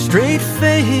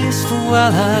straight-faced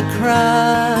while I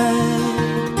cried,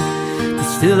 but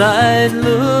still I'd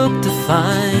look to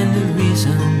find a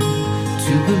reason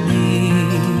to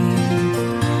believe.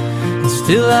 And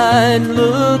still I'd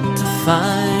look to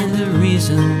find a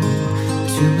reason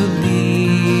to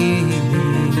believe.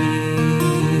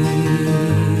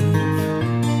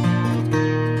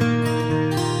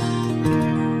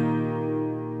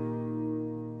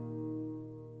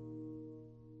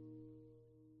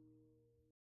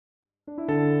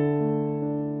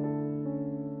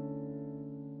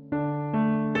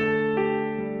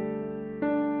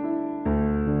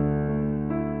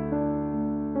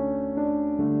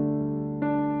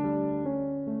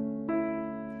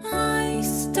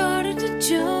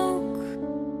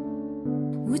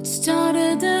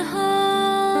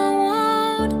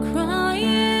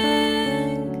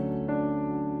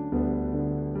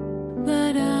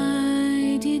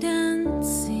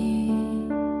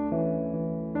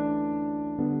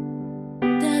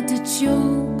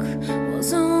 joke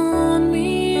was on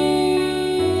me.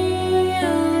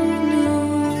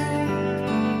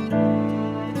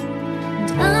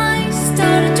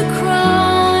 Started to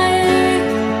cry,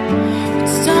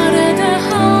 started a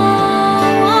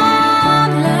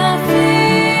whole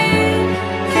laughing,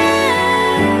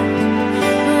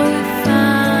 oh, if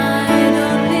I'd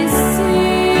only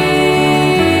see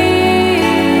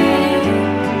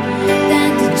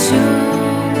that the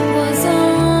joke was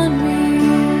on me.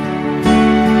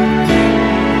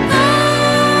 I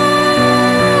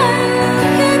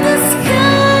look at the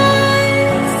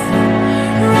skies,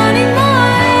 running my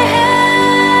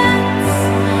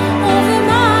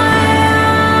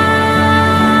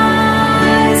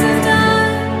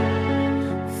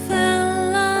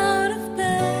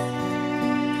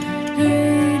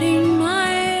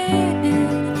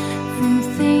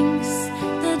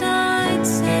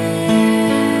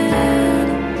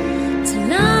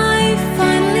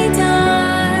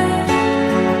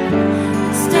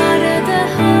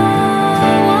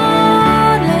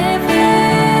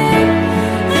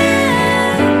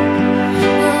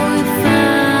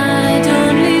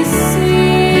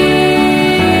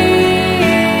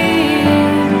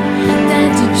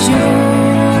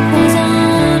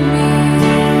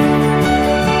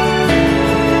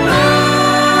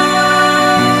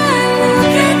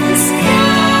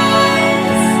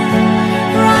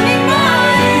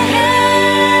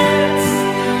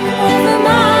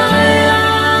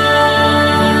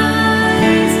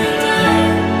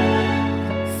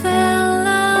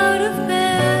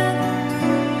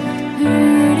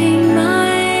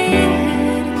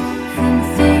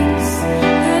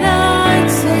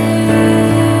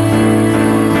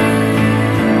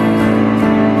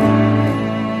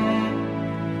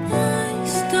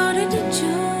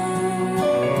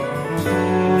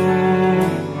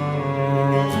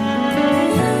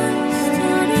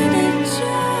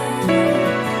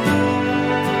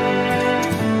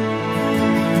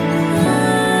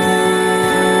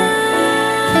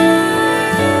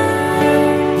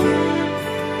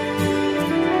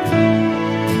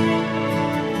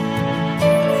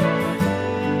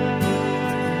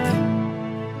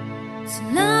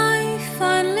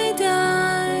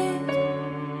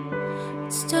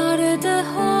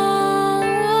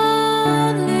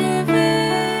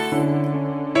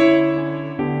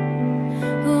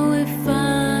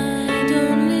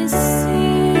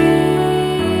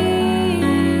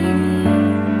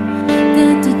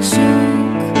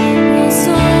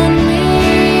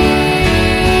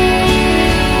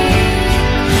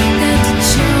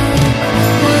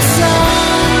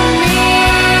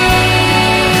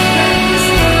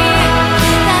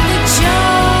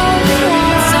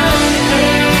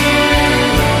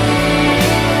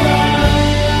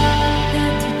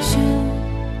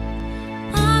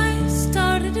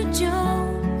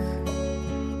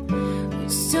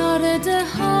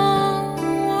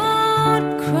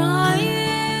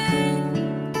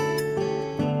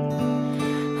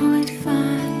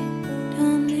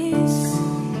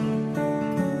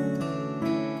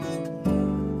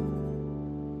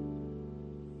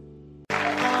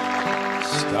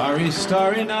Starry,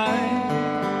 starry night,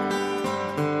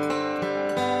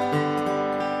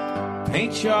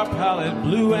 paint your palette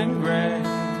blue and gray.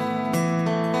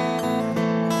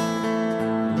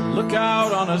 Look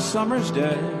out on a summer's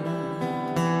day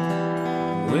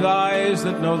with eyes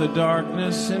that know the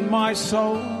darkness in my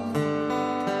soul.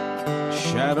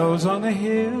 Shadows on the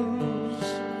hills,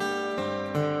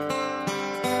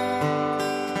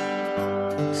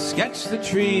 sketch the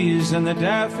trees and the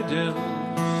daffodils.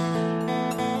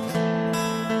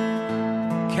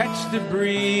 Catch the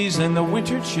breeze and the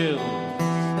winter chill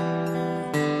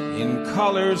in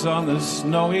colors on the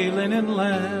snowy linen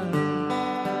land.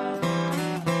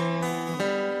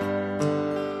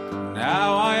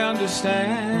 Now I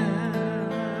understand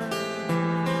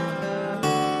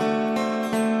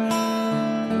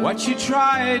what you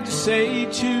tried to say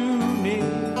to me,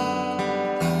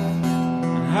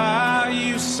 and how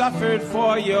you suffered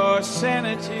for your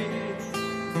sanity.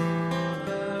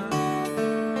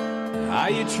 How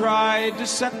you tried to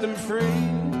set them free.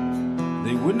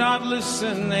 They would not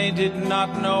listen, they did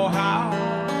not know how.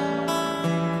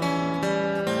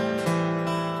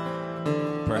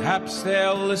 Perhaps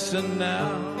they'll listen now.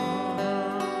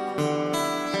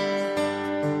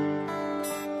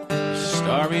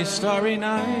 Starry, starry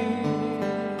night,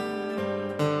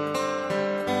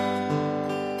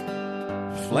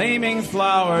 flaming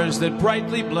flowers that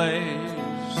brightly blaze,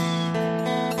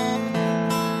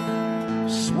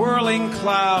 swirling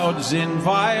clouds in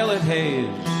violet haze,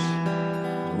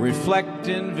 reflect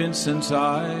in Vincent's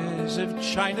eyes of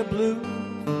china blue.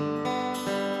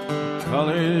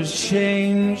 colors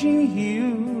changing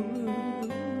hue.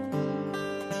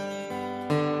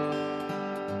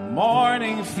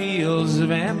 Morning fields of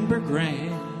amber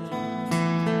grain,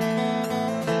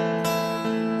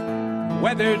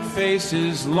 weathered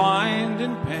faces lined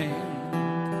in pain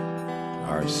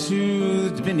are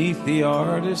soothed beneath the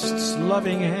artist's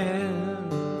loving hand.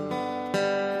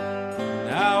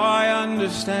 Now I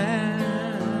understand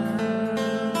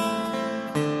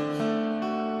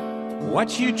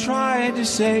what you tried to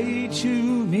say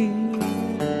to me,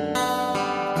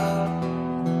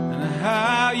 and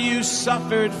how you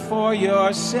suffered for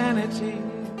your sanity,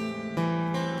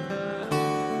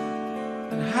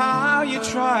 and how you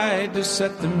tried to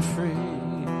set them free.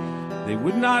 They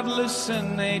would not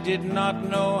listen, they did not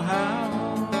know how.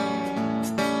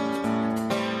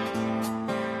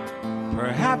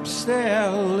 Perhaps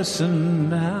they'll listen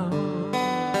now,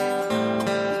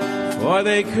 for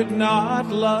they could not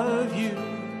love you.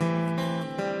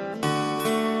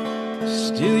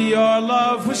 Still your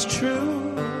love was true,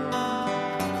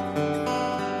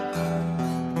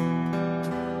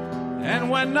 and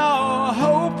when no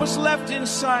hope was left in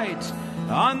sight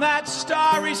on that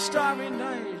starry, starry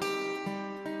night,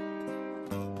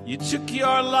 you took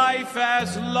your life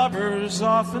as lovers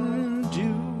often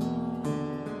do.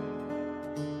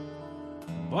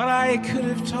 But I could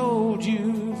have told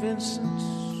you, Vincent,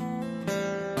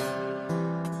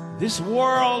 this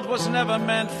world was never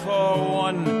meant for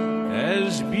one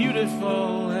as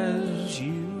beautiful as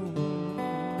you.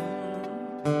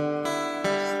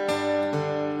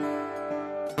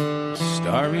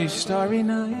 Starry, starry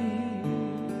night,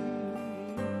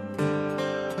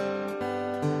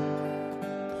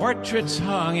 portraits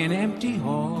hung in empty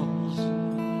halls,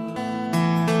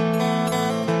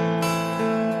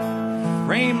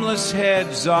 frameless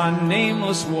heads on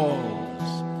nameless walls,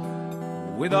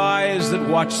 with eyes that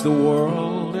watch the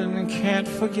world and can't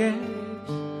forget,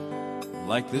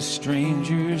 like the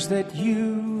strangers that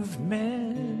you've met.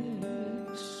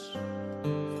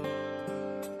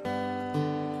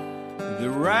 The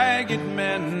ragged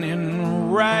men in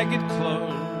ragged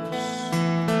clothes,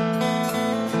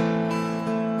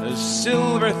 a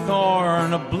silver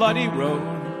thorn, a bloody rose,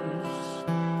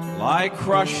 lie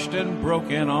crushed and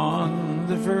broken on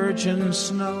the virgin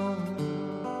snow.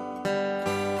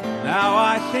 Now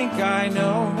I think I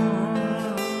know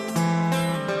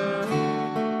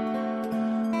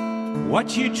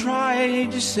what you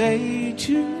tried to say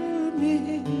to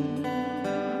me,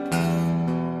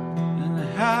 and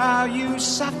how you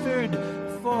suffered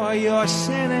for your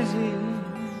sanity,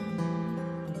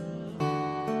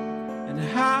 and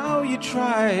how you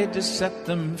tried to set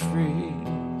them free.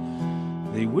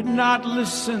 They would not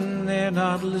listen, they're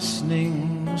not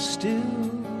listening still.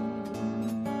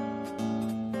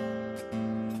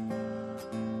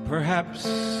 Perhaps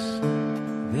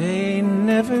they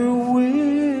never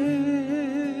will.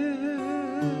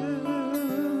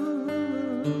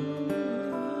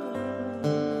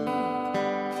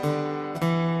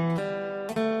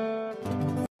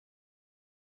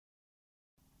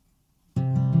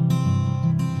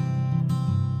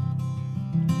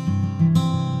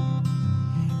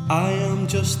 I am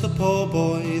just a poor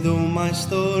boy, though my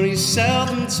story's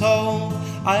seldom told.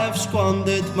 I have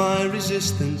squandered my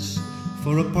resistance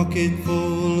for a pocket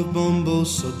full of mumbles,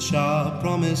 such are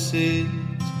promises.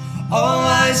 All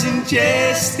lies in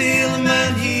jest, still a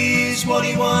man hears what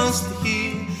he wants to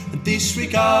hear and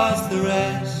disregards the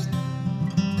rest.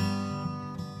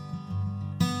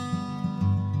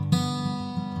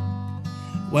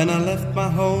 When I left my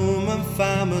home and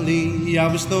family, I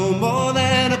was no more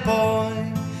than a boy,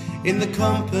 in the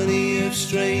company of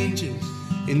strangers,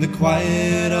 in the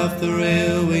quiet of the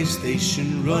railway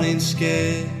station, running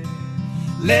scared,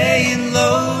 laying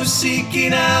low,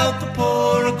 seeking out the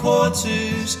poorer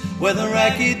quarters where the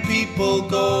ragged people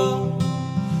go,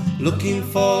 looking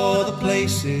for the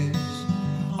places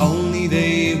only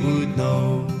they would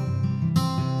know.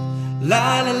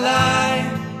 La la la,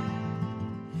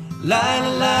 la la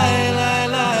la, la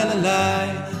la la la,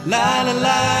 la la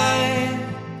la,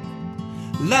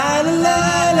 la la la,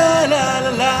 la la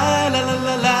la, la la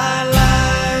la, la la.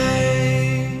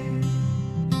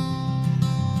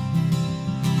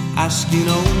 Asking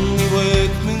only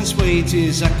workmen's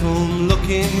wages, I come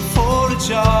looking for a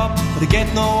job, but I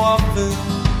get no offer,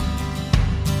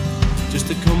 just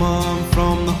to come on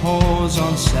from the halls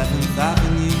on 7th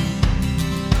Avenue.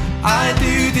 I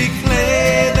do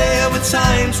declare there were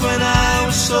times when I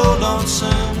was so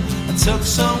lonesome, I took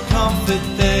some comfort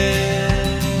there.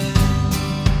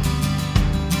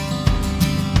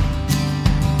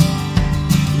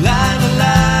 La la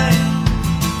la,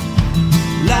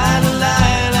 la la la,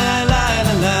 la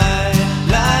la la,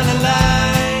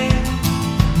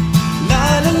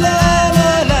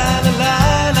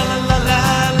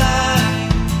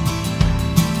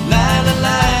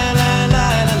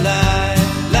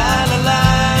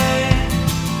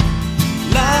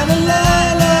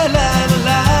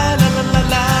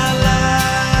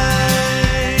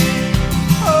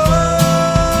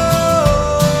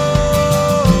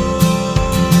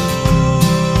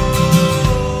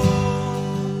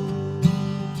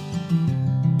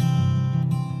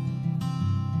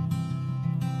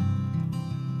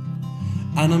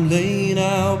 And I'm laying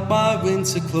out my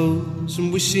winter clothes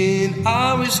and wishing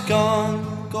I was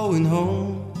gone, going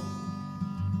home,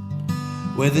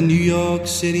 where the New York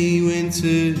City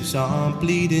winters aren't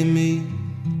bleeding me,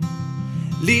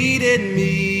 leading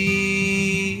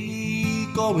me,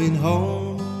 going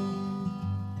home.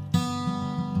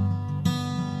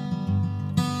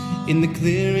 In the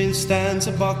clearing stands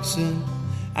a boxer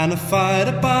and a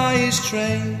fighter by his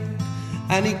train,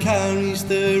 and he carries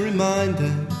the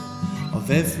reminder of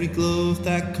every glove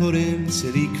that cut him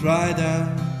till he cried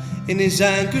out in his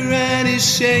anger and his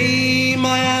shame,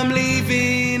 I am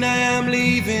leaving,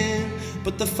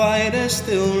 but the fighter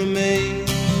still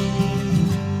remains.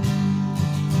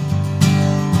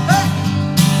 Hey!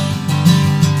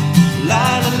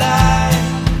 La la la,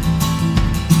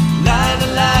 la la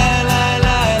la, la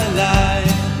la la,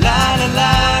 la la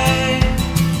la,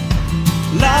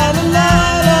 la la la,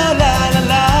 la la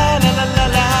la, la la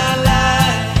la, la.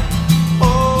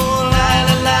 Oh la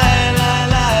la la, la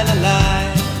la la,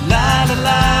 la la la,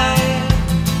 la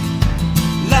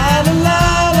la la, la la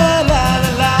la, la la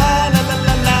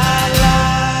la, la.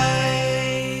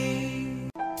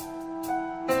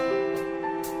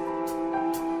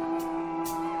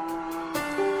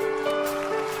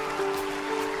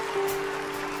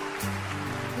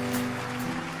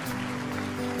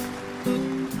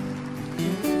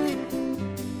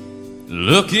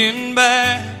 Looking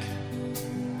back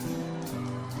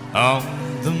on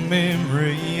the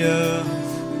memory of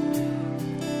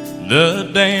the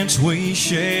dance we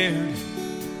shared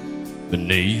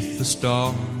beneath the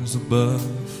stars above,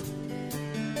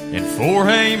 and for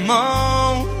a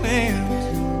moment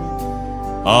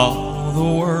all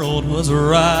the world was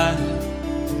right,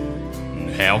 and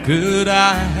how could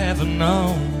I have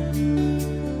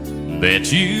known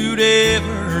that you'd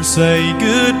ever say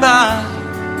goodbye?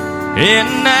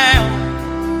 And now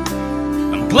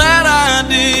I'm glad I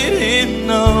didn't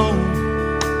know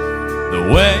the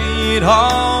way it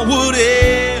all would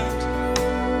end,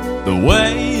 the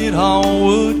way it all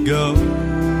would go.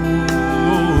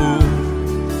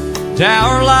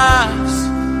 Our lives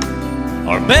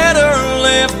are better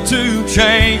left to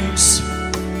chance.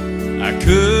 I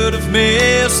could have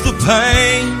missed the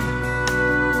pain,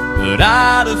 but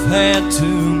I'd have had to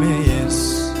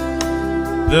miss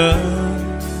the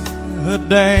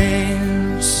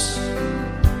dance.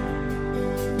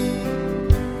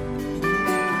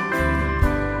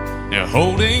 Now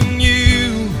holding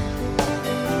you,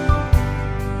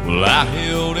 well, I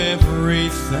held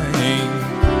everything,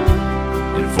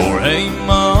 and for a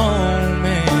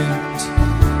moment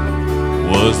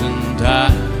wasn't I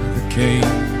the king?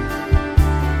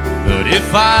 But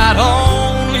if I'd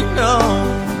only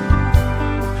known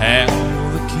how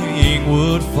the king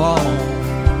would fall,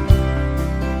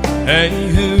 hey,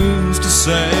 who's to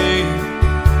say?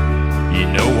 You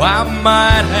know, I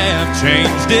might have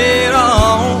changed it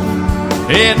all.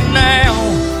 And now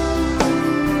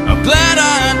I'm glad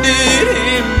I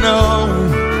didn't know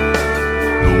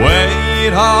the way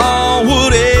it all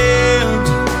would end,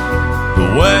 the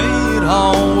way it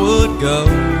all would go.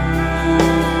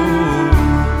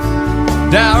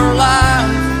 Our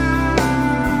life,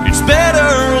 it's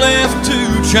better left to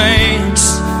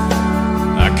chance.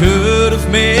 I could have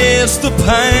missed the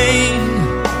pain,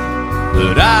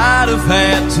 but I'd have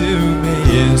had to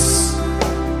miss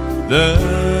the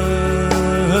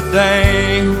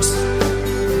dance.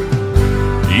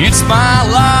 It's my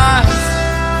life,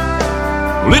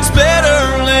 well, it's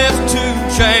better left to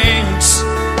chance.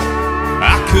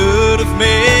 I could have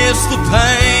missed the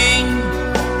pain,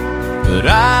 but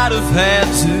I'd have had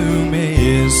to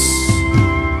miss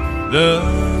the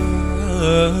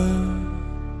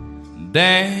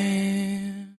dance.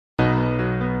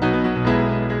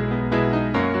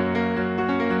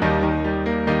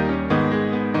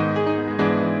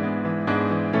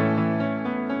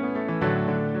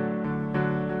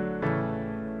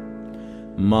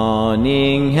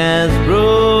 Morning has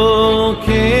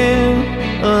broken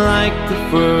like the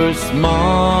first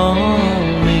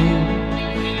morning.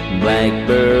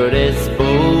 Blackbird has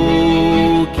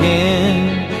spoken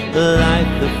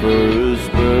like the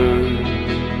first bird.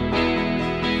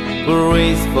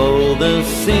 Praise for the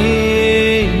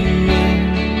singing,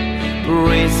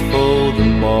 praise for the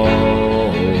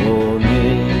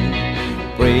morning,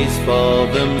 praise for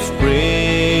them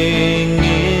springing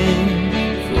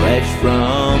fresh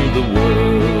from the world.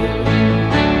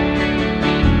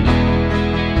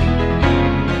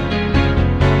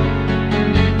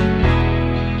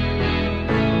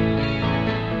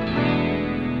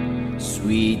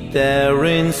 Sweet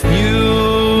Erin's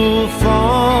new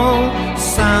fall,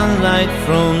 sunlight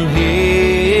from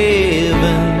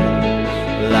heaven,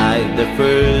 like the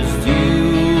first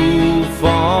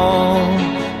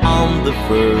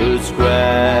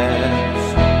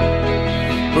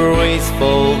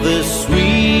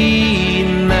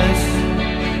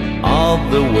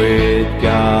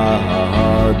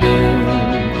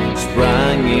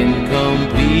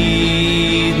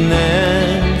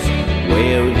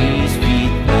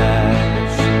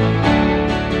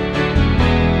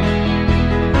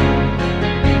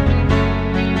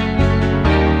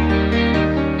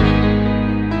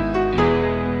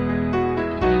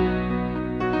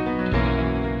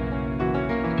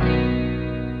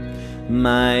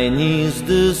Mine is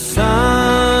the sunlight,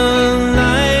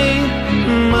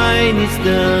 mine is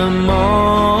the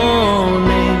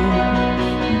morning,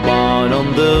 born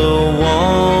on the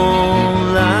wall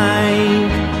line,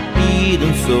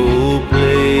 hidden so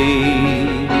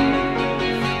plain.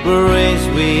 Praise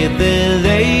with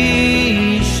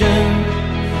elation,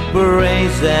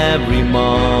 praise every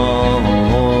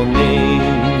morning,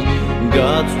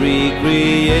 God's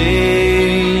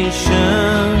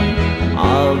recreation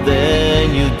of the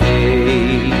new day.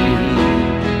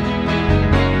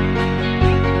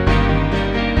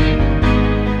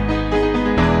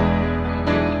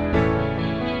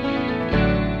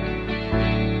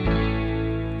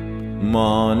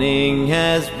 Morning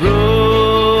has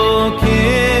broken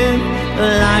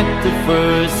like the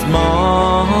first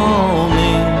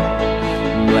morning.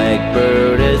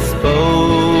 Blackbird has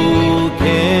spoken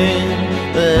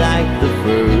like the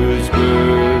first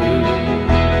bird.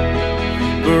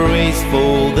 Praise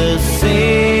for the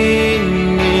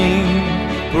singing,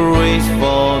 praise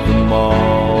for the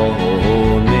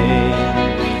morning,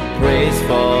 praise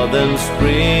for them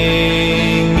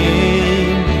springing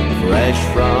fresh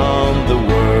from the world.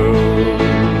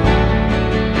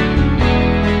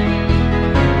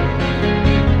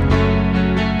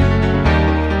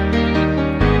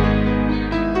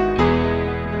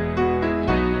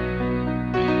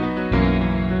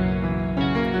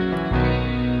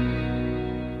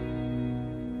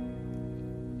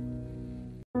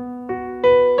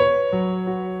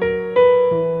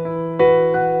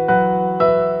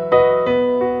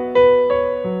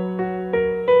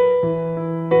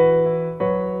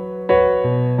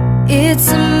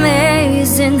 It's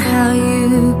amazing how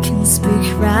you can speak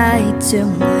right to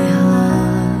my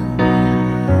heart.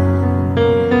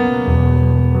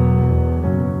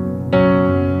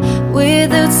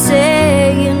 Without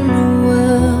saying a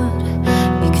word,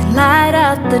 you can light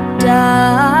out the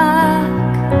dark.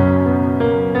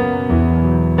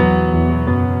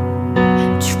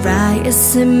 Try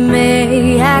as I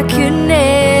may, I could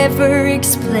never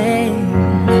explain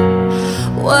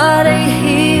what I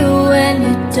hear when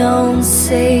you don't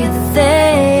say a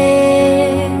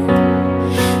thing.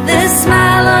 The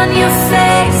smile on your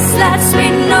face lets me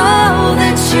know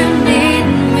that you need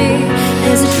me.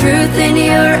 There's a truth in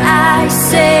your eyes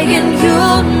saying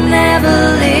you'll never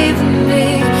leave me.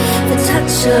 The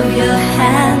touch of your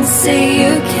hand say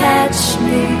you catch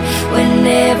me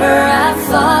whenever I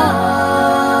fall.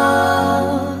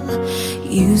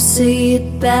 You say it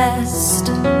best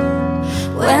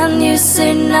when you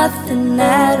say nothing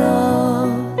at all.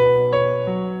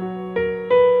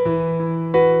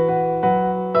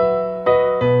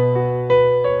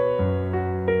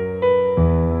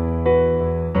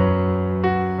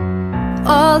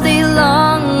 All day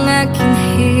long I can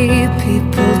hear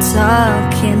people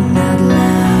talking out loud.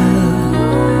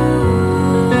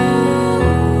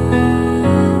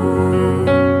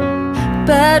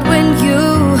 But when you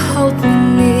hold me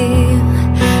near,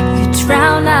 you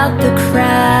drown out the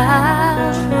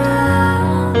crowd.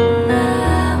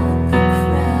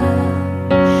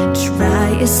 Try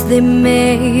as they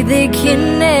may, they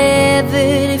can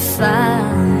never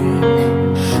define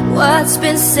what's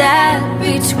been said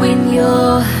between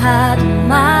your heart and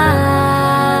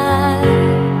mine.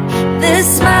 The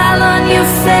smile on your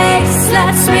face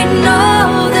lets me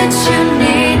know that you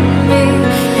need me.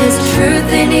 There's truth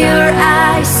in your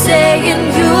eyes saying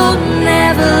you'll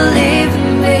never leave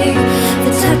me.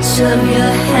 The touch of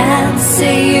your hand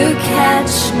say you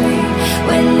catch me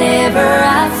whenever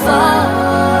I fall.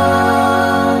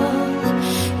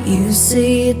 You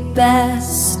say it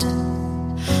best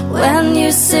when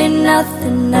you say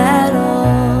nothing at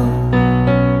all.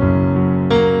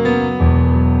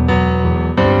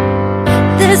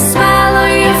 The smile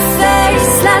on your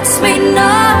face lets me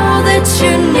know that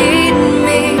you need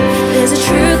me. There's a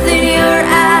truth in your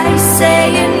eyes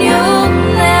saying you'll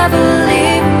never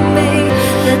leave me.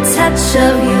 The touch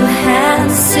of your hand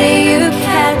say you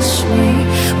catch me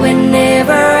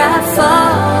whenever I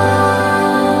fall.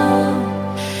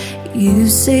 You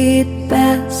say it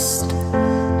best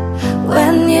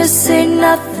when you say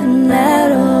nothing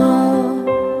at all.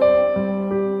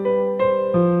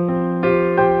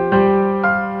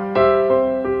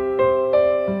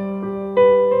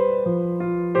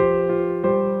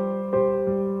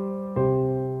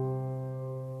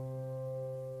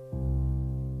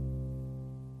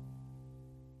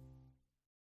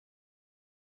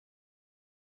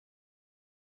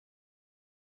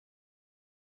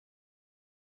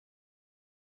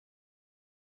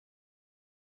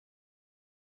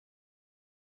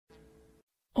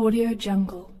 Audio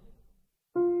Jungle.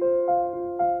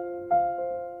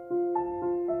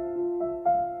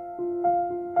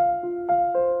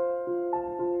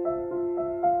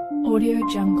 Audio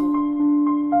Jungle.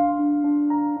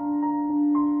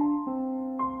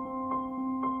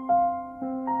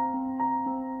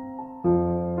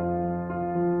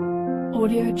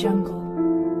 Audio Jungle.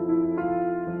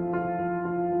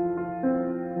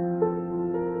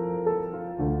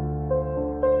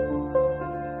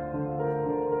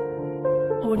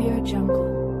 Audio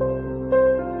Jungle.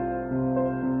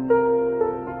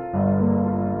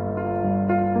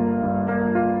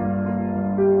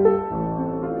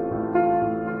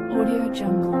 Audio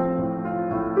Jungle.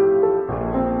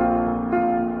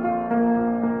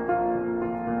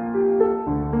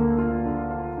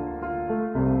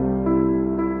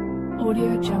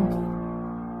 Audio Jungle.